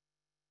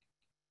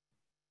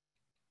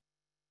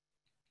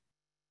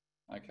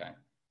 Okay,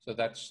 so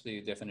that's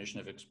the definition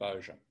of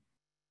exposure.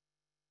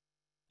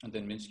 And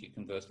then Minsky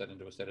converts that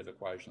into a set of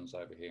equations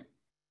over here.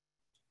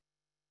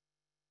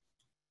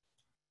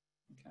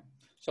 Okay,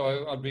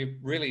 so I'd be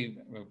really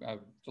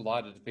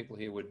delighted if people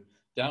here would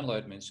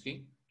download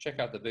Minsky, check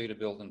out the beta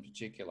build in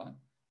particular.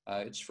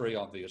 It's free,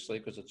 obviously,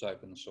 because it's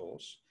open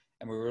source.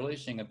 And we're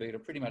releasing a beta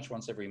pretty much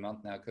once every month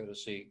now,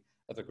 courtesy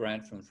of a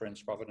grant from the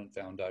Friends Provident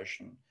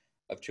Foundation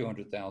of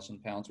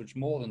 £200,000, which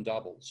more than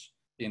doubles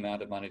the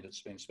amount of money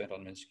that's been spent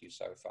on Minsky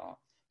so far.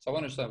 So I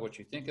want to know what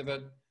you think of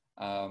it.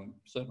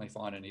 Certainly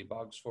find any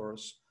bugs for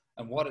us.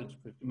 And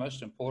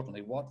most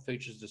importantly, what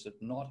features does it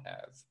not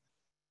have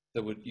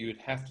that you'd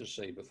have to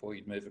see before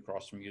you'd move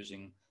across from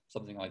using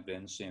something like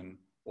BenSim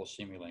or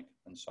Simulink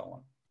and so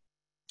on.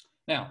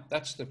 Now,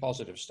 that's the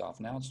positive stuff.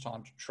 Now it's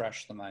time to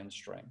trash the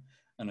mainstream.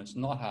 And it's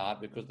not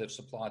hard because they've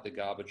supplied the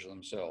garbage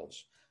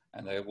themselves.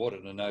 And they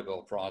awarded a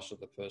Nobel Prize to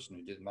the person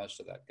who did most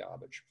of that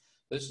garbage.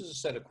 This is a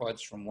set of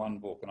quotes from one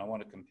book, and I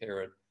want to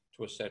compare it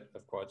to a set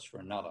of quotes for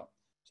another.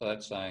 So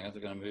that's saying, I'm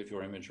going to move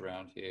your image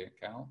around here,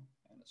 Cal,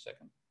 in a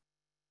second.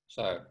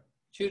 So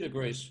 2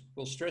 degrees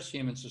will stress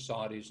human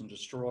societies and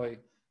destroy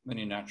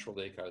many natural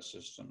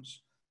ecosystems.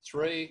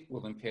 3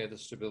 will impair the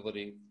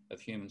stability of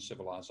human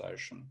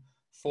civilization.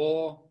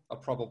 4, a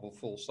probable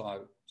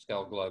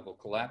full-scale global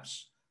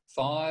collapse.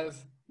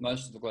 5,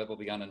 most of the globe will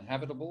be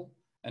uninhabitable.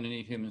 and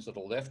any humans that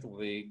are left will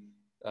be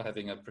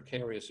having a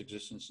precarious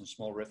existence in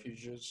small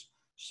refuges.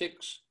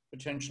 6,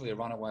 potentially a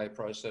runaway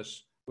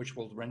process which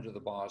will render the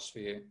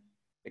biosphere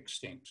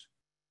extinct,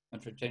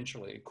 and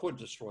potentially it could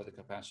destroy the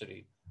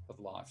capacity of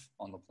life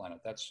on the planet.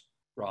 That's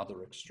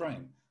rather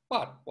extreme.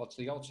 But what's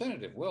the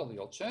alternative? Well, the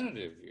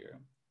alternative view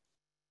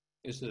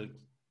is that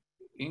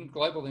in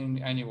global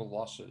annual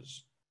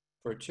losses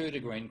for a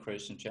 2-degree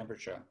increase in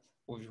temperature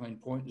will be between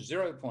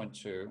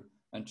 0.2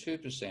 and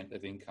 2%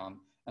 of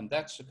income, and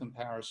that's a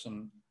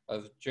comparison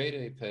of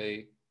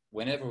GDP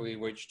whenever we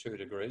reach 2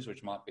 degrees,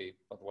 which might be,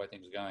 by the way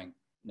things are going,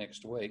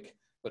 next week,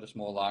 but it's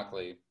more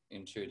likely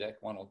in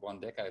one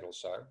decade or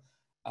so.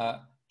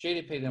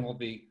 GDP then will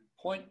be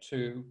 0.2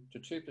 to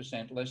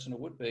 2% less than it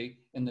would be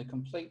in the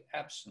complete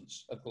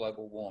absence of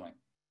global warming.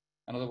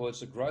 In other words,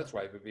 the growth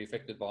rate would be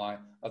affected by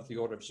of the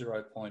order of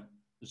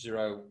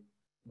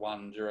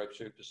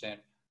 0.0102%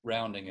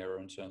 rounding error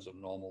in terms of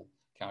normal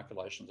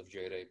calculations of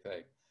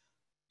GDP.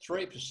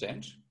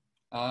 3%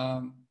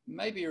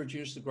 maybe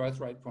reduce the growth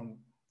rate from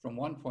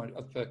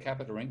of per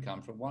capita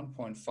income from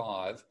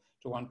 1.5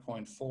 to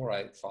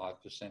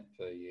 1.485%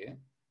 per year.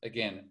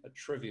 Again, a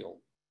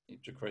trivial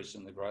decrease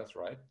in the growth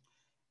rate.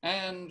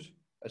 And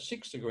a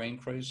 6-degree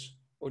increase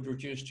would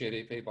reduce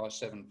GDP by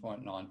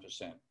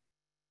 7.9%.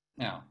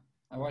 Now,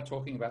 am I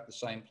talking about the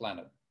same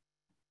planet?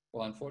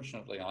 Well,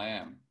 unfortunately, I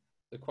am.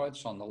 The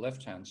quotes on the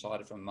left-hand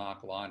side are from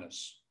Mark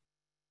Linus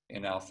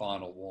in Our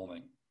Final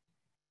Warming.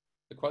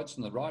 The quotes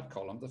in the right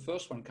column, the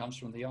first one comes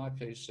from the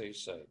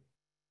IPCC.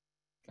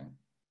 Okay?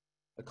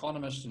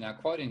 Economists are now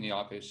quoting the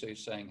IPCC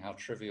saying how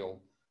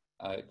trivial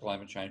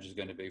climate change is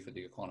going to be for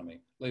the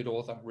economy. Lead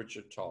author,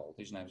 Richard Toll.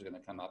 His name's going to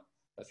come up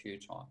a few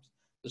times.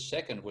 The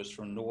second was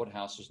from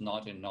Nordhaus's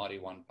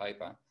 1991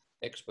 paper,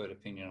 Expert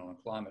Opinion on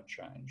Climate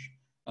Change.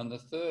 And the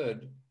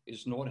third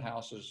is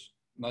Nordhaus's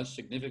most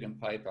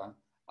significant paper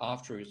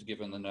after he was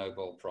given the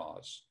Nobel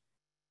Prize,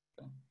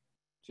 okay,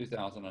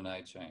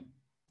 2018.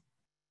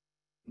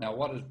 Now,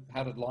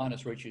 how did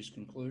Linus reach his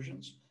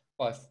conclusions?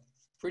 By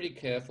pretty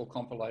careful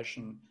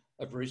compilation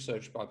of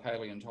research by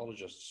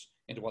paleontologists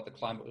into what the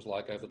climate was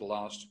like over the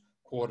last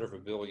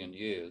 250 million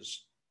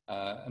years,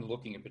 and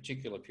looking at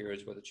particular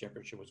periods where the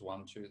temperature was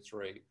 1, 2,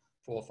 3,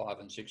 4, 5,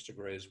 and 6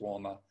 degrees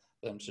warmer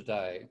than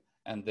today,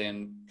 and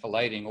then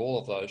collating all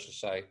of those to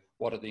say,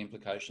 what are the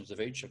implications of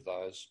each of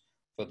those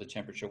for the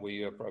temperature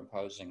we are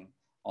proposing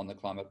on the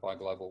climate by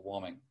global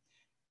warming?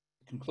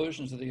 The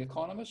conclusions of the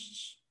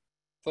economists: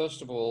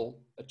 first of all,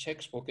 a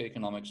textbook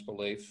economics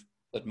belief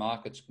that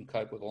markets can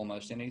cope with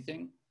almost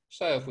anything.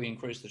 So if we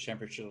increase the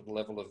temperature to the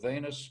level of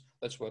Venus,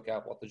 let's work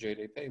out what the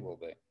GDP will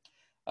be.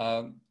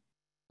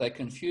 They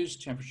confuse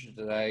temperature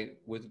today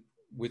with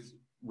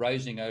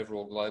raising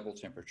overall global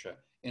temperature.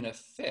 In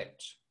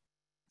effect,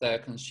 they're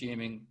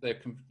confusing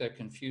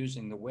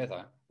the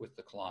weather with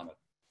the climate.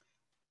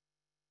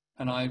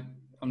 And I'm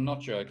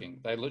not joking.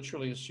 They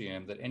literally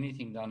assume that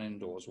anything done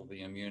indoors will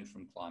be immune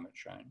from climate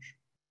change.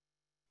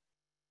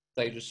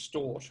 They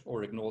distort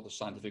or ignore the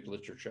scientific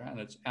literature, and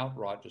it's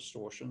outright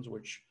distortions,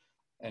 which,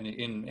 and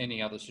in any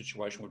other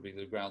situation, would be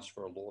the grounds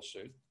for a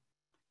lawsuit.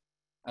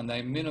 And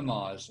they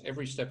minimize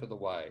every step of the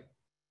way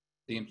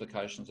the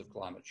implications of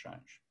climate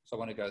change. So I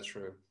want to go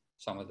through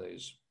some of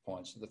these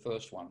points. The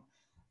first one,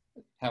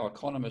 how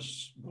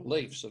economists'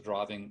 beliefs are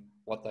driving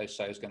what they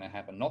say is going to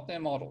happen, not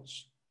their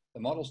models. The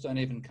models don't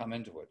even come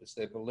into it. It's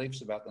their beliefs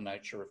about the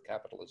nature of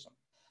capitalism.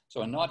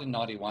 So in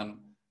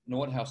 1991,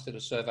 Nordhaus did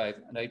a survey of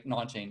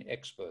 19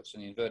 experts,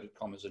 and inverted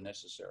commas are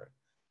necessary.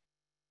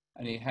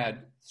 And he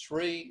had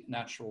 3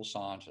 natural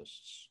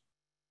scientists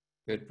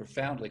who are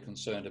profoundly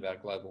concerned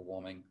about global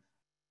warming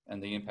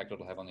and the impact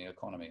it'll have on the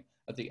economy.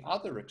 At the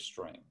other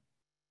extreme,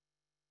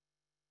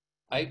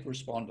 8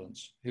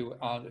 respondents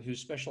whose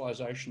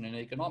specialization in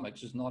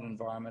economics is not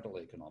environmental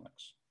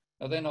economics.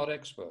 Now, they're not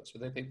experts,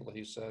 but they're people that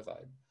he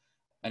surveyed.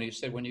 And he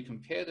said, when you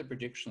compare the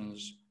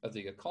predictions of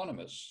the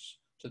economists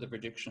to the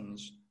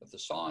predictions of the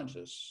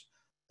scientists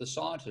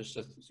are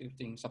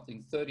predicting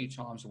something 30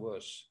 times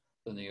worse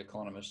than the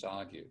economists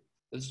argue.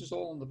 This is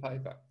all in the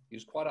paper. He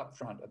was quite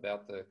upfront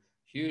about the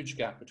huge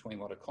gap between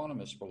what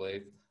economists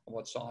believe and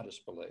what scientists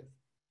believe.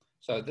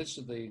 So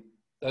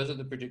those are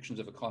the predictions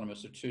of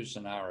economists of 2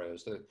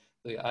 scenarios.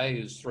 The A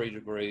is 3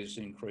 degrees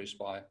increase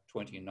by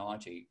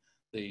 2090.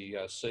 The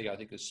C, I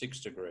think, is 6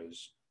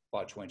 degrees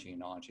by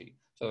 2090.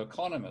 So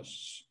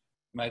economists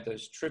made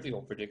those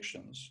trivial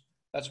predictions.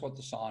 That's what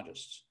the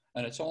scientists,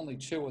 and it's only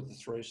 2 of the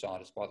 3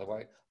 scientists, by the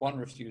way. One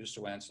refused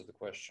to answer the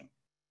question,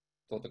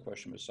 thought the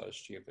question was so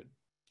stupid.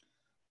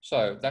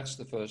 So that's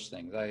the first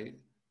thing.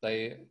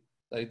 The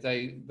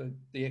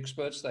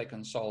experts they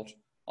consult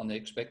on the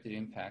expected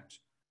impact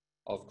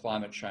of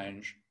climate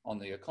change on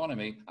the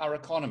economy are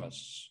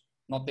economists,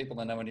 not people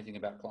that know anything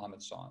about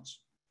climate science.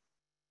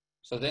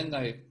 So then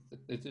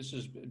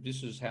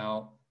this is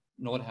how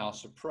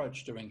Nordhaus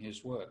approached doing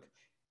his work.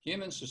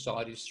 Human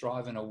societies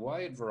thrive in a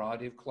wide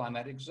variety of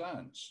climatic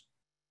zones.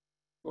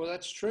 Well,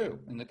 that's true.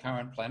 In the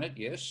current planet,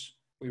 yes,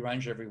 we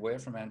range everywhere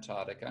from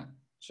Antarctica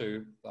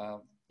to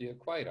the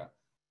equator.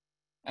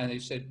 And he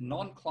said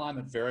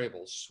non-climate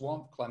variables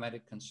swamp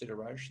climatic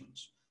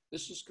considerations.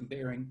 This is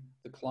comparing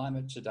the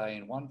climate today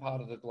in one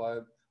part of the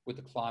globe with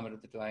the climate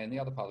of the day in the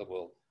other part of the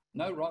world.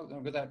 No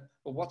wrong with that,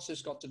 but what's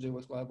this got to do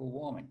with global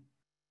warming?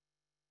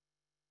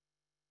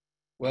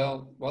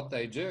 Well, what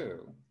they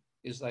do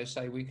is they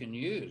say we can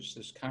use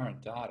this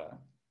current data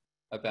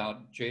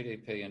about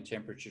GDP and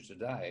temperature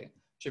today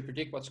to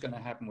predict what's going to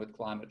happen with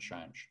climate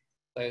change.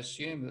 They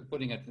assume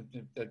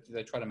that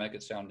they try to make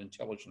it sound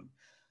intelligent.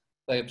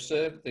 They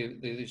assume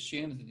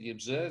that the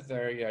observed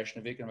variation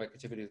of economic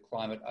activity of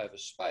climate over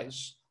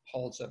space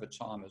holds over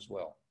time as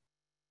well.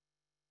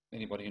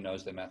 Anybody who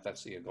knows their math,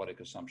 that's the ergodic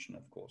assumption,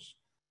 of course.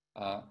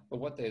 But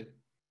what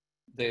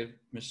they're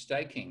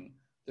mistaking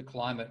the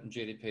climate and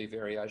GDP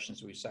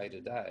variations we say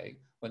today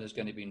when there's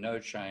going to be no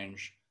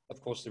change.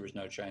 Of course, there is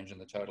no change in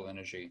the total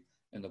energy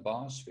in the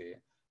biosphere.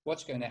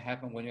 What's going to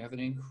happen when you have an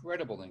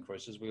incredible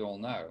increase, as we all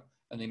know,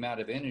 in the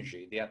amount of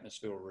energy the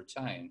atmosphere will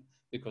retain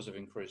because of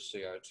increased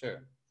CO2?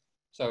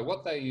 So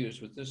what they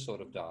use with this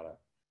sort of data,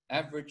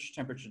 average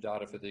temperature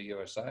data for the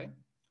USA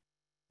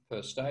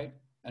per state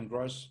and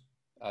gross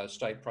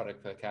state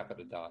product per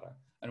capita data.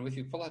 And if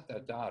you pull out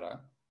that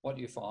data, what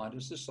you find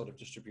is this sort of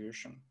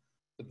distribution.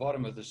 The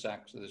bottom of this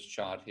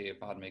chart here,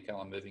 pardon me,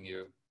 Cal, I'm moving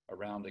you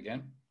around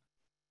again.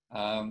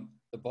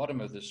 The bottom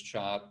of this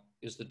chart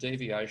is the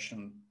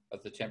deviation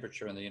of the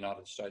temperature in the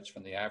United States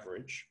from the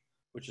average,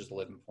 which is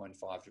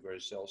 11.5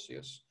 degrees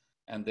Celsius.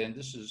 And then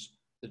this is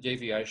the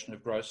deviation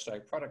of gross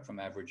state product from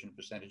average in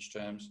percentage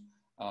terms.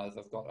 I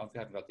haven't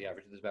got the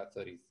average, there's about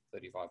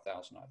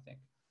 35,000, I think.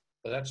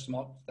 But that's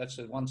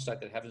the one state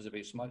that happens to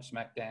be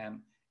smack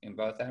down in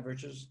both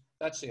averages.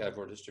 That's the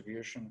overall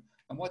distribution.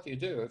 And what you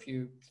do, if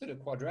you put a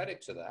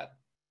quadratic to that,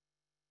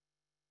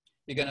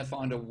 you're going to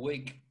find a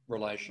weak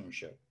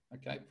relationship,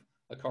 okay?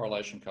 A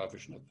correlation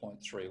coefficient of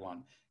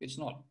 0.31. It's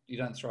not, you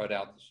don't throw it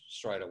out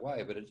straight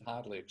away, but it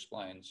hardly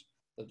explains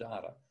the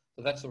data.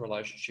 So that's the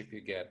relationship you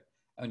get.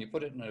 And when you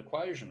put it in an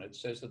equation, it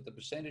says that the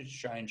percentage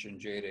change in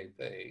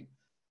GDP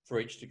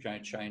for each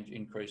change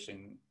increase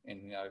in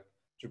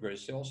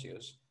degrees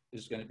Celsius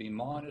is going to be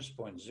minus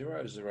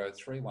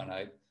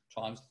 0.00318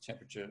 times the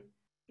temperature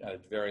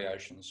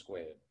variation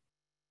squared,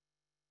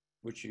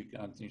 which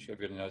I think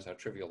everybody knows how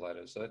trivial that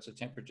is. So that's a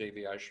temperature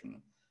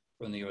deviation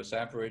from the US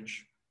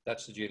average.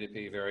 That's the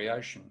GDP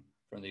variation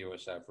from the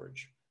US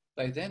average.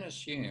 They then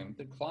assume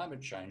that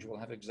climate change will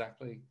have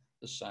exactly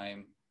the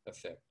same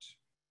effect.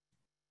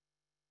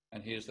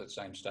 And here's that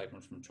same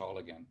statement from Toll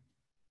again.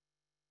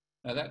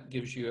 Now that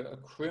gives you a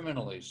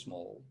criminally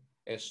small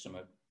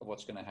estimate of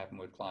what's going to happen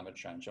with climate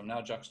change. I'm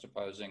now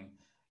juxtaposing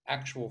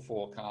actual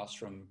forecasts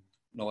from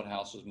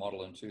Nordhaus's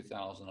model in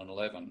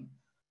 2011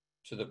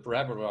 to the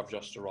parabola I've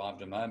just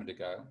derived a moment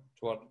ago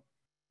to what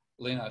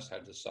Linus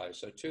had to say.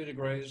 So 2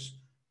 degrees,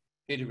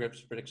 he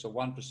predicts a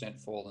 1%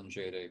 fall in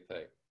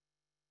GDP.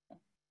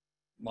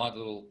 My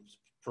little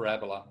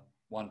parabola,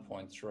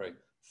 1.3.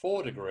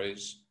 4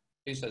 degrees,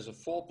 he says a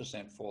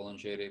 4% fall in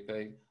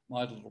GDP.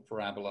 My little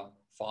parabola,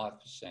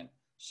 5%.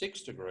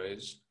 6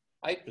 degrees,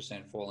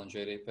 8% fall in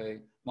GDP.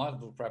 My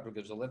little parabola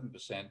gives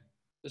 11%.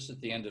 This is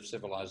the end of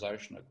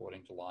civilization,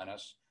 according to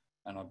Linus.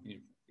 And I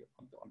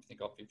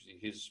think obviously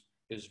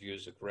his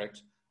views are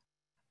correct.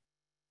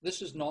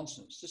 This is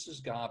nonsense. This is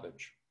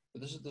garbage.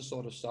 But this is the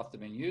sort of stuff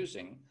they've been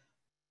using.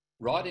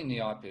 Writing the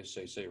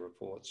IPCC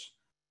reports,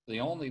 the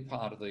only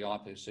part of the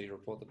IPCC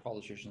report that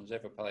politicians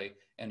ever pay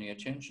any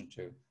attention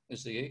to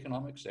is the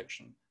economic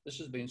section. This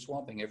has been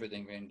swamping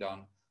everything being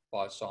done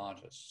by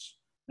scientists.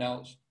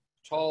 Now,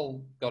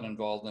 Toll got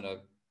involved in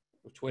a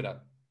Twitter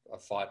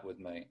fight with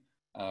me,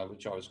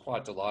 which I was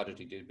quite delighted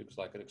he did because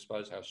I could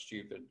expose how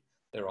stupid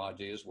their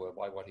ideas were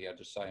by what he had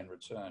to say in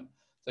return.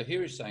 So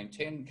here he's saying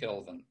 10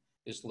 Kelvin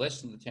is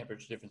less than the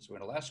temperature difference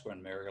between Alaska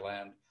and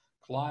Maryland.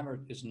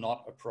 Climate is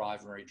not a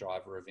primary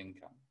driver of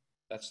income.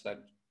 That's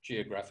that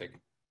geographic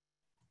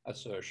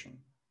assertion.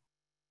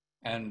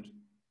 And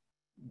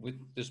with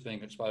this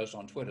being exposed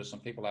on Twitter, some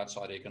people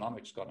outside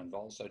economics got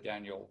involved. So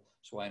Daniel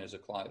Swain is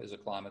a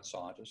climate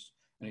scientist,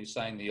 and he's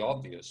saying the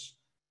obvious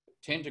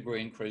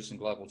 10-degree increase in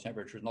global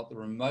temperature is not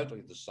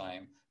remotely the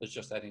same as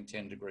just adding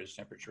 10 degrees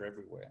temperature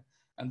everywhere.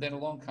 And then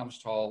along comes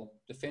Toll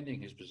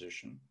defending his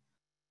position.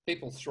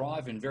 People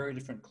thrive in very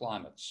different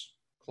climates.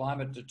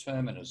 Climate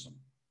determinism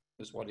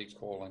is what he's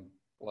calling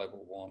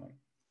global warming.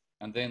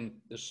 And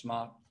then this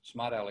smart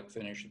aleck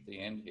finish at the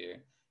end here.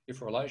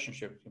 If a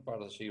relationship,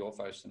 part of the see your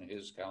face and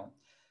his, Cal,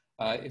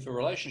 if a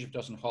relationship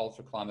doesn't hold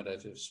for climate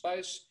over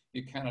space,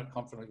 you cannot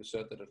confidently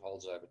assert that it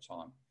holds over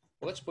time.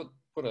 Well, let's put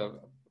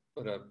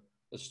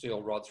a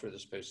steel rod through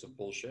this piece of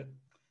bullshit.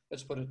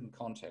 Let's put it in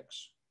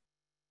context.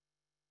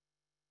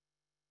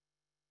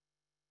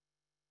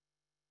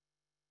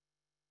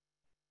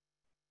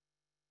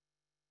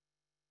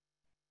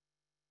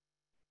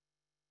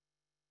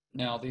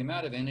 Now, the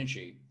amount of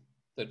energy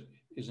that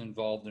is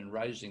involved in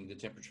raising the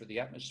temperature of the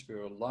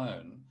atmosphere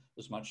alone,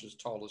 as much as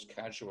Toll is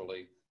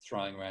casually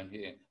throwing around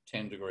here,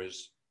 10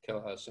 degrees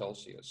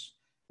Celsius,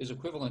 is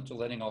equivalent to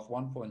letting off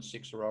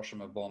 1.6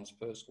 Hiroshima bombs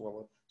per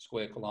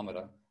square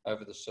kilometre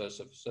over the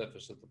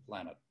surface of the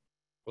planet.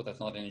 Well, that's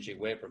not energy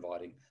we're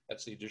providing,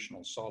 that's the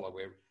additional solar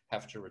we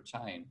have to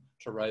retain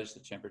to raise the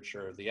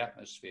temperature of the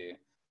atmosphere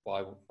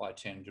by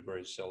 10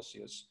 degrees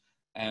Celsius.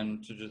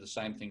 And to do the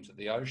same thing to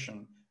the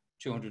ocean,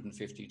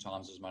 250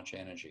 times as much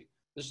energy.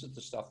 This is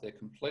the stuff they're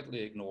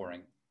completely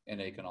ignoring in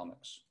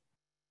economics.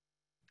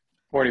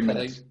 40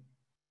 minutes.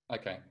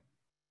 Okay.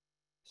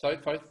 Sorry,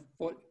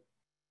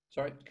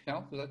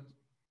 Cal, was that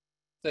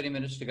 30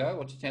 minutes to go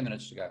or 10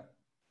 minutes to go?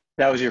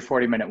 That was your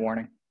 40-minute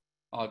warning.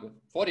 Oh, good.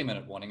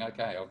 40-minute warning.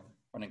 Okay, I'm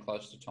running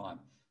close to time.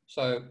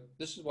 So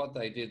this is what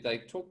they did. They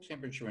took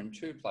temperature in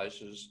two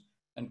places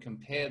and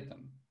compared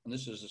them. And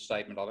this is a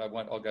statement.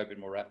 I'll go a bit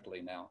more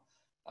rapidly now.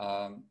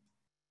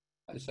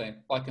 They say,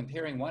 by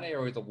comparing one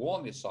area with the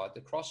warmest site,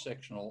 the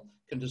cross-sectional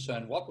can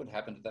discern what would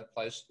happen to that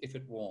place if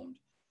it warmed.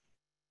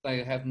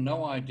 They have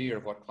no idea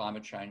of what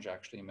climate change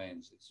actually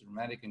means. It's a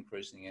dramatic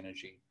increase in the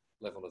energy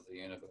level of the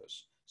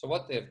universe. So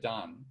what they've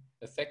done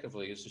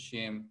effectively is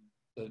assume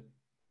that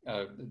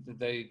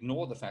they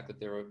ignore the fact that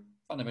there are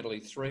fundamentally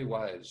three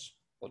ways,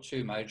 or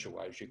two major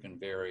ways, you can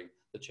vary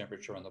the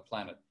temperature on the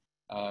planet.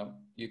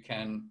 You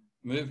can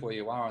move where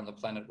you are on the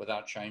planet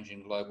without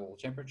changing global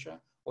temperature,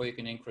 or you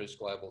can increase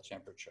global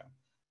temperature.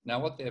 Now,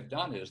 what they've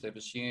done is they've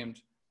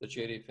assumed that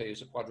GDP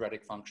is a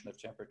quadratic function of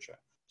temperature.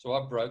 So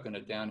I've broken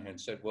it down here and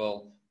said,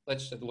 well,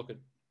 let's look at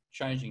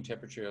changing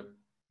temperature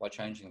by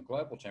changing the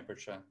global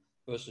temperature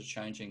versus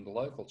changing the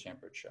local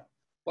temperature.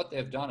 What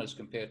they've done is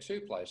compare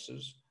two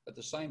places at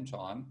the same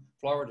time.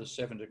 Florida's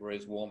 7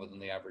 degrees warmer than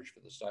the average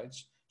for the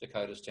States.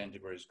 Dakota's 10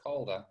 degrees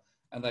colder.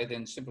 And they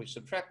then simply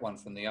subtract one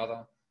from the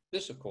other.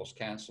 This, of course,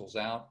 cancels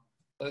out.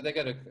 So they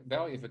get a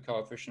value for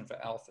coefficient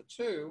for alpha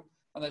 2,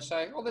 and they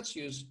say, oh,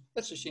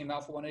 let's assume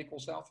alpha 1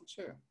 equals alpha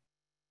 2.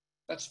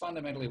 That's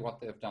fundamentally what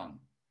they've done.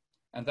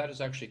 And that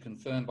is actually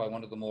confirmed by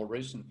one of the more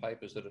recent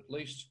papers that at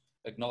least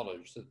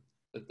acknowledge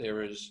that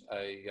there is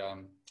a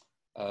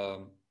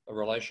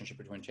relationship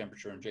between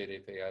temperature and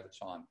GDP over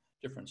time.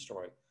 Different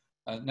story.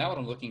 Now what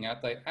I'm looking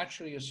at, they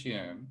actually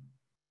assume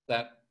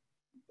that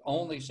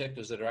only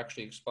sectors that are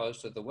actually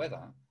exposed to the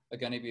weather are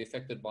going to be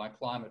affected by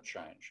climate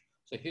change.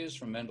 So here's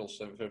from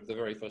Mendelssohn, the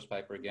very first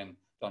paper, again,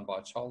 done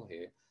by Toll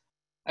here.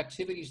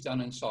 Activities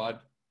done inside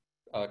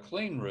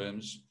clean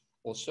rooms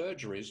or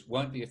surgeries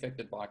won't be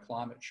affected by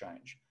climate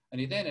change. And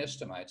he then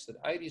estimates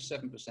that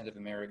 87% of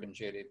American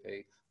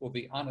GDP will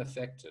be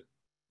unaffected.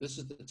 This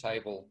is the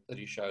table that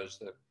he shows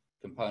the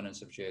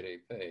components of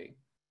GDP.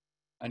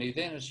 And he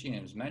then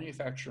assumes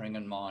manufacturing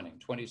and mining,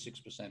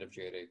 26% of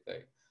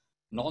GDP,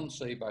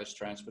 non-sea-based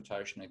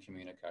transportation and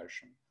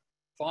communication,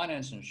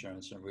 finance,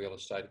 insurance and real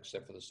estate,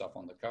 except for the stuff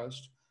on the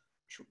coast,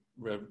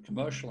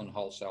 commercial and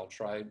wholesale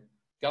trade,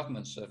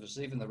 government services,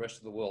 even the rest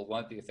of the world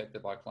won't be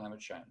affected by climate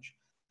change.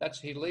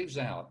 He leaves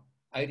out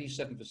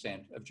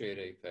 87% of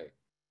GDP.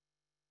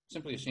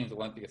 Simply assumes it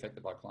won't be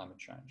affected by climate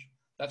change.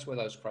 That's where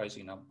those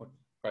crazy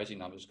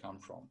numbers come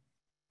from.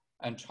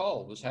 And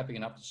Toll was happy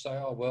enough to say,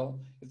 oh, well,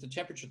 if the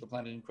temperature of the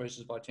planet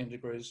increases by 10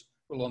 degrees,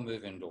 we'll all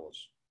move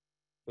indoors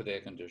with air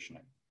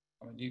conditioning.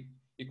 I mean,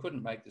 you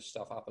couldn't make this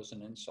stuff up as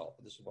an insult,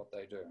 but this is what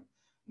they do.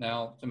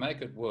 Now, to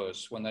make it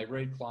worse, when they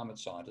read climate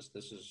scientists,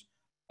 this is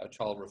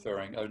Nordhaus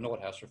referring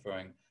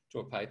to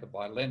a paper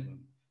by Lenton.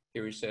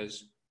 Here he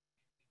says,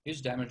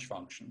 his damage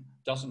function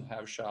doesn't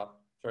have sharp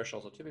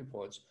thresholds or tipping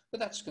points, but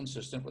that's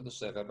consistent with the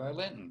survey by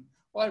Lenton.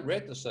 Well, I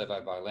read the survey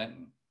by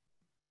Lenton.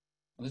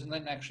 And this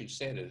Lenton actually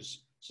said is,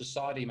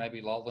 society may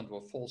be lulled into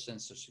a false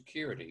sense of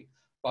security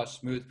by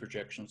smooth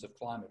projections of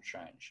climate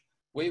change.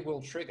 We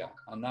will trigger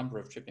a number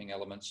of tipping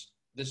elements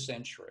this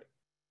century,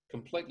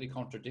 completely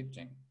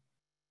contradicting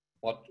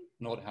what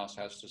Nordhaus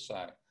has to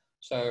say.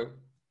 So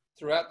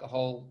throughout the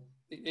whole,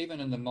 even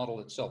in the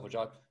model itself, which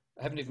I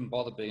haven't even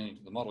bothered being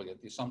into the model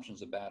yet, the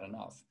assumptions are bad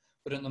enough.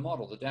 But in the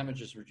model, the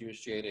damages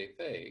reduce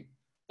GDP.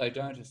 They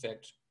don't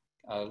affect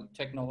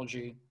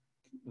technology,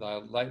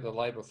 the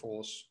labour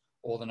force,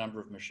 or the number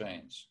of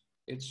machines.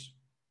 It's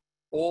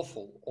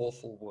awful,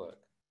 awful work.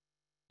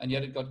 And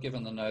yet it got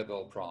given the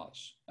Nobel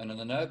Prize. And in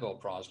the Nobel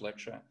Prize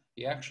lecture,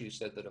 he actually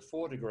said that a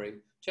 4-degree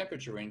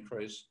temperature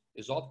increase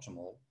is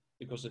optimal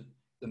because it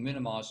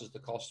minimises the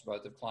cost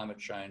both of climate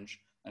change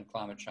and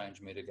climate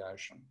change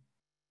mitigation.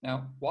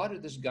 Now, why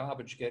did this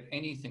garbage get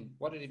anything,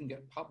 why did it even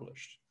get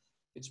published?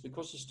 It's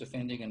because it's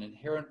defending an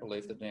inherent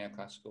belief that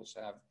neoclassicals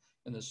have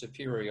in the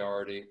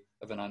superiority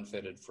of an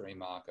unfettered free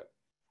market.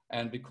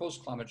 And because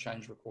climate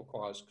change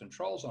requires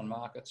controls on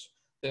markets,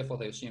 therefore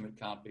they assume it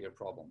can't be a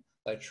problem.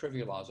 They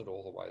trivialise it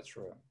all the way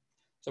through.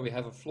 So we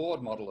have a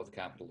flawed model of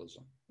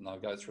capitalism, and I'll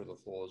go through the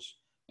flaws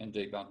in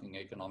debunking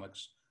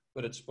economics,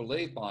 but it's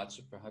believed by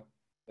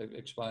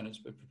its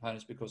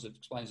proponents because it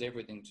explains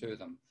everything to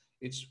them.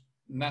 It's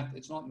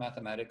not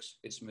mathematics,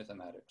 it's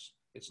mathematics.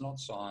 It's not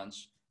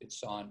science,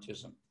 it's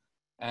scientism.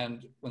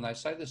 And when they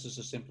say this is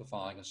a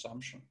simplifying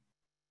assumption,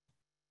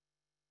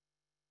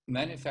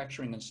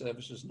 manufacturing and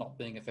services not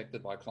being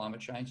affected by climate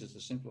change is a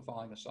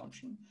simplifying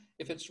assumption.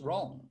 If it's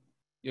wrong,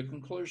 your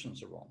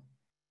conclusions are wrong.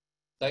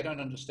 They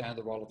don't understand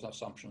the role of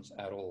assumptions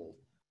at all.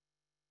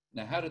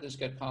 Now, how did this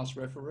get past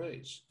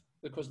referees?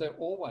 because they're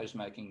always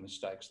making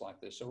mistakes like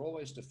this. They're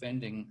always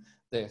defending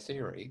their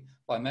theory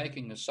by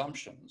making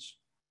assumptions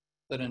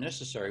that are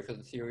necessary for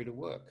the theory to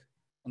work.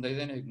 And they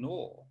then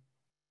ignore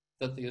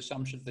that the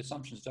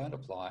assumptions don't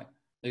apply,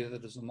 neither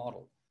does the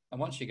model. And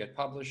once you get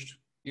published,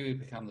 you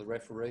become the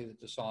referee that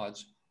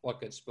decides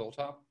what gets built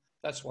up.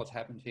 That's what's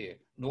happened here.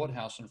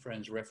 Nordhaus and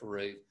friends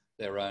referee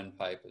their own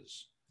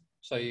papers.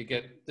 So you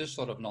get this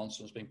sort of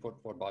nonsense being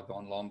put forward by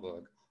von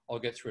Lomberg. I'll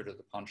get through to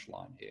the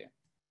punchline here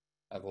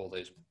of all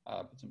these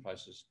bits and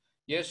pieces.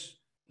 Yes,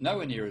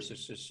 nowhere near as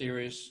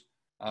serious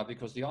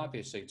because the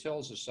IPSC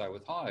tells us so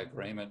with high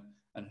agreement.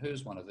 And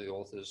who's one of the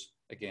authors?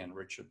 Again,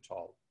 Richard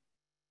Toll.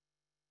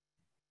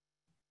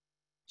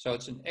 So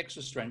it's an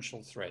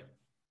existential threat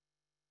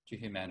to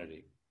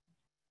humanity.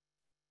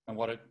 And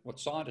what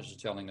scientists are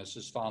telling us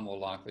is far more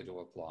likely to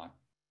apply.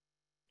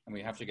 And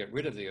we have to get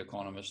rid of the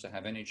economists to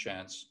have any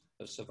chance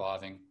of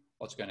surviving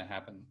what's going to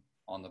happen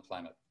on the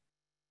planet.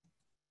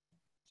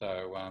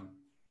 So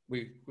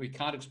we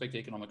can't expect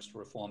economics to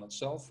reform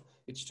itself.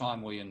 It's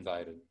time we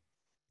invaded.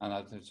 And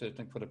I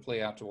certainly put a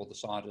plea out to all the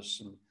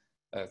scientists and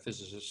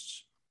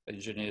physicists,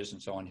 engineers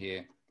and so on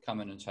here, come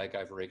in and take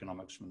over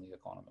economics from the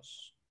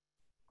economists.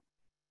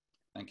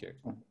 Thank you.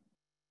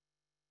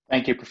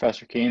 Thank you,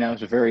 Professor Keene. That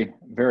was a very,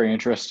 very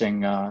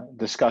interesting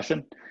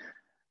discussion.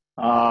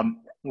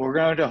 We're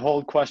going to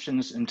hold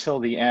questions until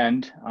the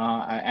end.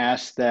 I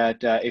ask that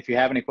if you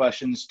have any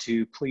questions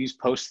to please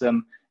post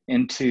them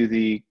into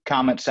the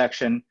comment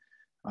section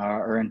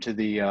or into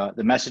the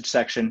message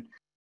section.